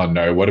and he goes, oh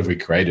no, what have we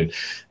created?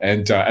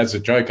 And as a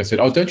joke, I said,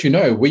 oh, don't you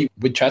know, we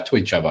chat to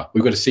each other.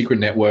 We've got a secret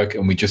network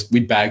and we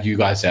bag you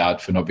guys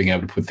out for not being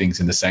able to put things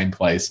in the same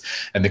place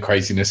and the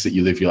craziness that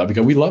you live your life.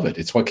 We love it.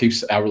 It's what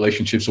keeps our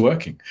relationships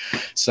working.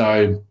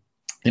 So,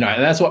 and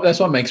that's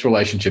what makes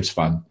relationships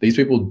fun. These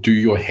people do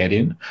your head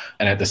in,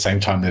 and at the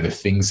same time, they're the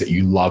things that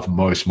you love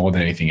most, more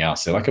than anything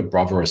else. They're like a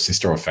brother or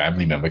sister or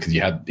family member because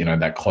you had,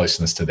 that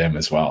closeness to them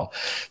as well.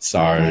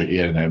 So,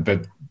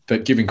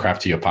 but giving crap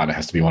to your partner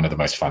has to be one of the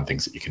most fun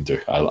things that you can do.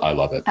 I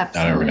love it.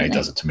 Absolutely. I know Renee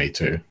does it to me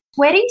too.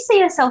 Where do you see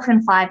yourself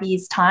in 5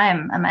 years'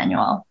 time,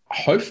 Emmanuel?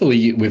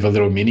 Hopefully with a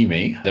little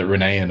mini-me that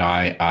Renee and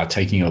I are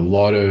taking a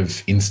lot of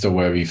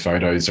Insta-worthy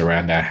photos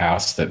around our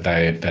house that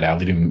our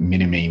little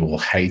mini-me will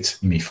hate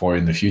me for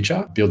in the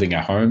future. Building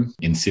our home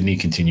in Sydney,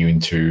 continuing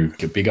to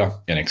get bigger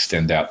and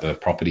extend out the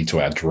property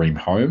to our dream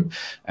home.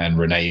 And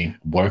Renee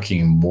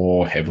working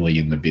more heavily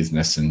in the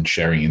business and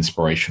sharing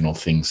inspirational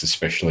things,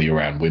 especially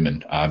around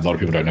women. A lot of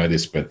people don't know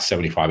this, but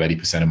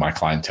 75-80% of my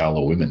clientele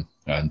are women.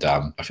 And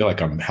I feel like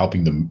I'm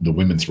helping the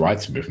women's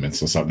rights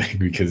movements or something,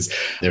 because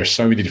there are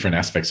so many different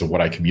aspects of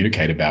what I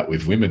communicate about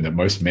with women that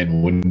most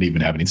men wouldn't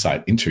even have an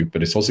insight into.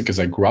 But it's also because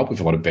I grew up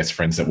with a lot of best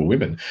friends that were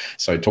women.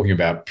 So talking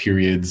about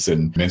periods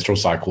and menstrual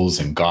cycles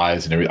and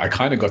guys and everything, I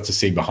kind of got to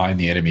see behind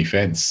the enemy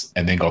fence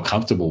and then got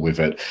comfortable with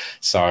it.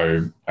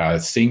 So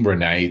seeing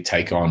Renee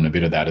take on a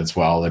bit of that as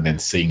well, and then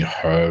seeing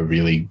her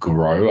really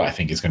grow, I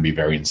think is going to be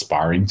very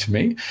inspiring to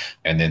me.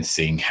 And then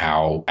seeing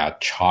how our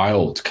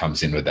child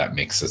comes in with that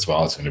mix as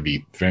well. It's going to be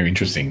very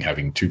interesting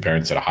having two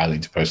parents that are highly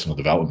into personal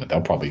development.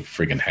 They'll probably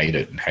friggin' hate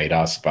it and hate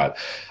us, but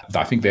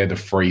I think they're the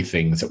three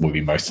things that we'll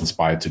be most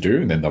inspired to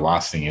do. And then the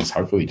last thing is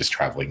hopefully just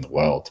traveling the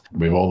world.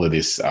 With all of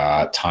this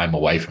time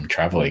away from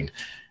traveling,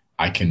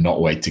 I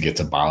cannot wait to get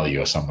to Bali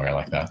or somewhere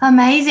like that.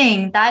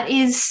 Amazing. That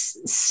is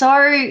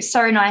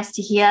so nice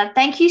to hear.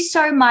 Thank you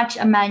so much,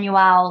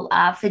 Emmanuel,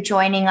 for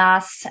joining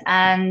us.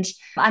 And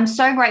I'm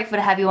so grateful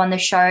to have you on the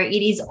show.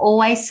 It is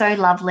always so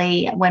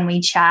lovely when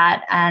we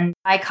chat. And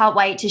I can't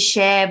wait to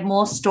share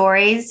more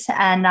stories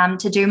and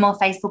to do more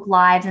Facebook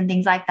Lives and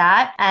things like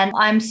that. And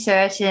I'm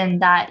certain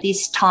that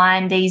this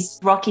time, these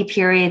rocky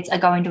periods are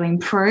going to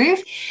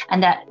improve,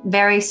 and that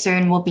very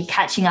soon we'll be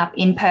catching up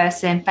in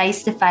person,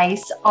 face to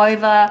face,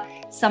 over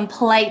some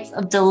plates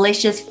of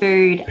delicious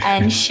food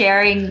and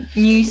sharing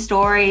new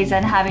stories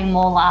and having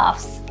more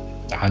laughs.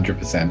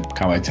 100%.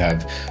 Can't wait to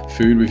have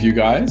food with you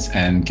guys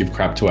and give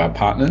crap to our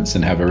partners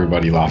and have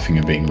everybody laughing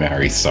and being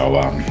merry.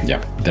 So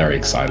very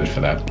excited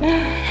for that.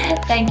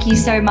 Thank you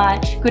so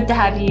much. Good to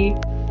have you.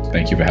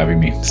 Thank you for having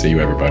me. See you,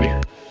 everybody.